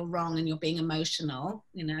bit, but you're wrong and you're being emotional,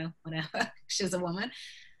 you know, whatever. She's a woman.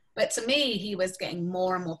 But to me, he was getting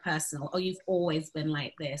more and more personal. Oh, you've always been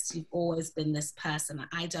like this. You've always been this person.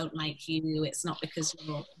 I don't like you. It's not because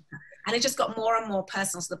you're... And it just got more and more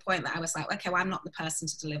personal to the point that I was like, okay, well, I'm not the person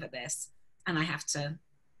to deliver this. And I have to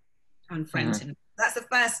unfriend him. That's the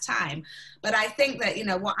first time. But I think that, you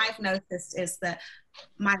know, what I've noticed is that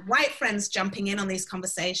my white friends jumping in on these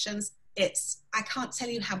conversations, I can't tell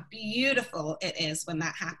you how beautiful it is when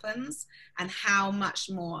that happens and how much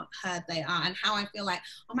more heard they are and how I feel like,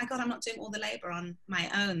 oh my God, I'm not doing all the labor on my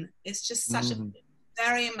own. It's just such a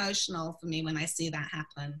very emotional for me when I see that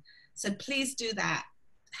happen. So please do that.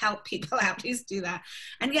 Help people out, please do that.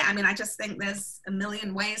 And yeah, I mean, I just think there's a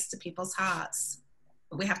million ways to people's hearts,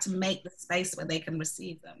 but we have to make the space where they can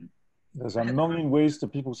receive them. There's a million ways to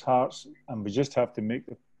people's hearts, and we just have to make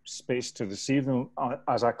the space to receive them.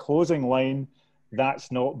 As a closing line,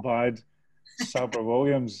 that's not bad. Sabra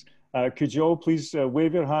Williams, could you all please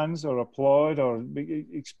wave your hands or applaud or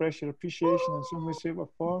express your appreciation in some way, shape or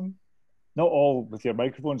form? Not all with your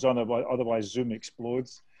microphones on, otherwise Zoom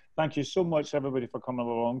explodes. Thank you so much, everybody, for coming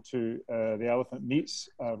along to the Elephant Meets,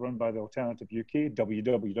 run by the Alternative UK,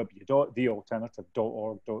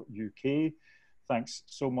 www.thealternative.org.uk. Thanks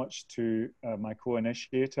so much to my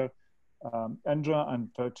co-initiator, Indra,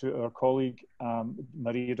 and to our colleague,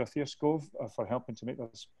 Maria Dothiaskov, for helping to make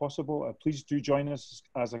this possible. Please do join us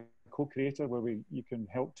as a co-creator where you can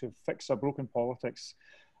help to fix a broken politics.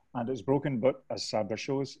 And it's broken, but as Sabra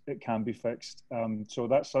shows, it can be fixed. So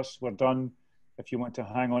that's us, we're done. If you want to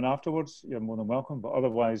hang on afterwards, you're more than welcome. But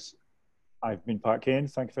otherwise, I've been Pat Kane.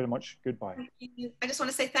 Thank you very much. Goodbye. Thank you. I just want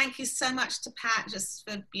to say thank you so much to Pat just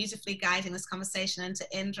for beautifully guiding this conversation, and to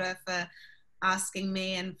Indra for asking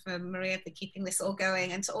me, and for Maria for keeping this all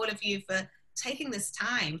going, and to all of you for taking this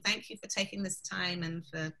time. Thank you for taking this time and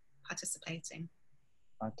for participating.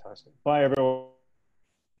 Fantastic. Bye, everyone.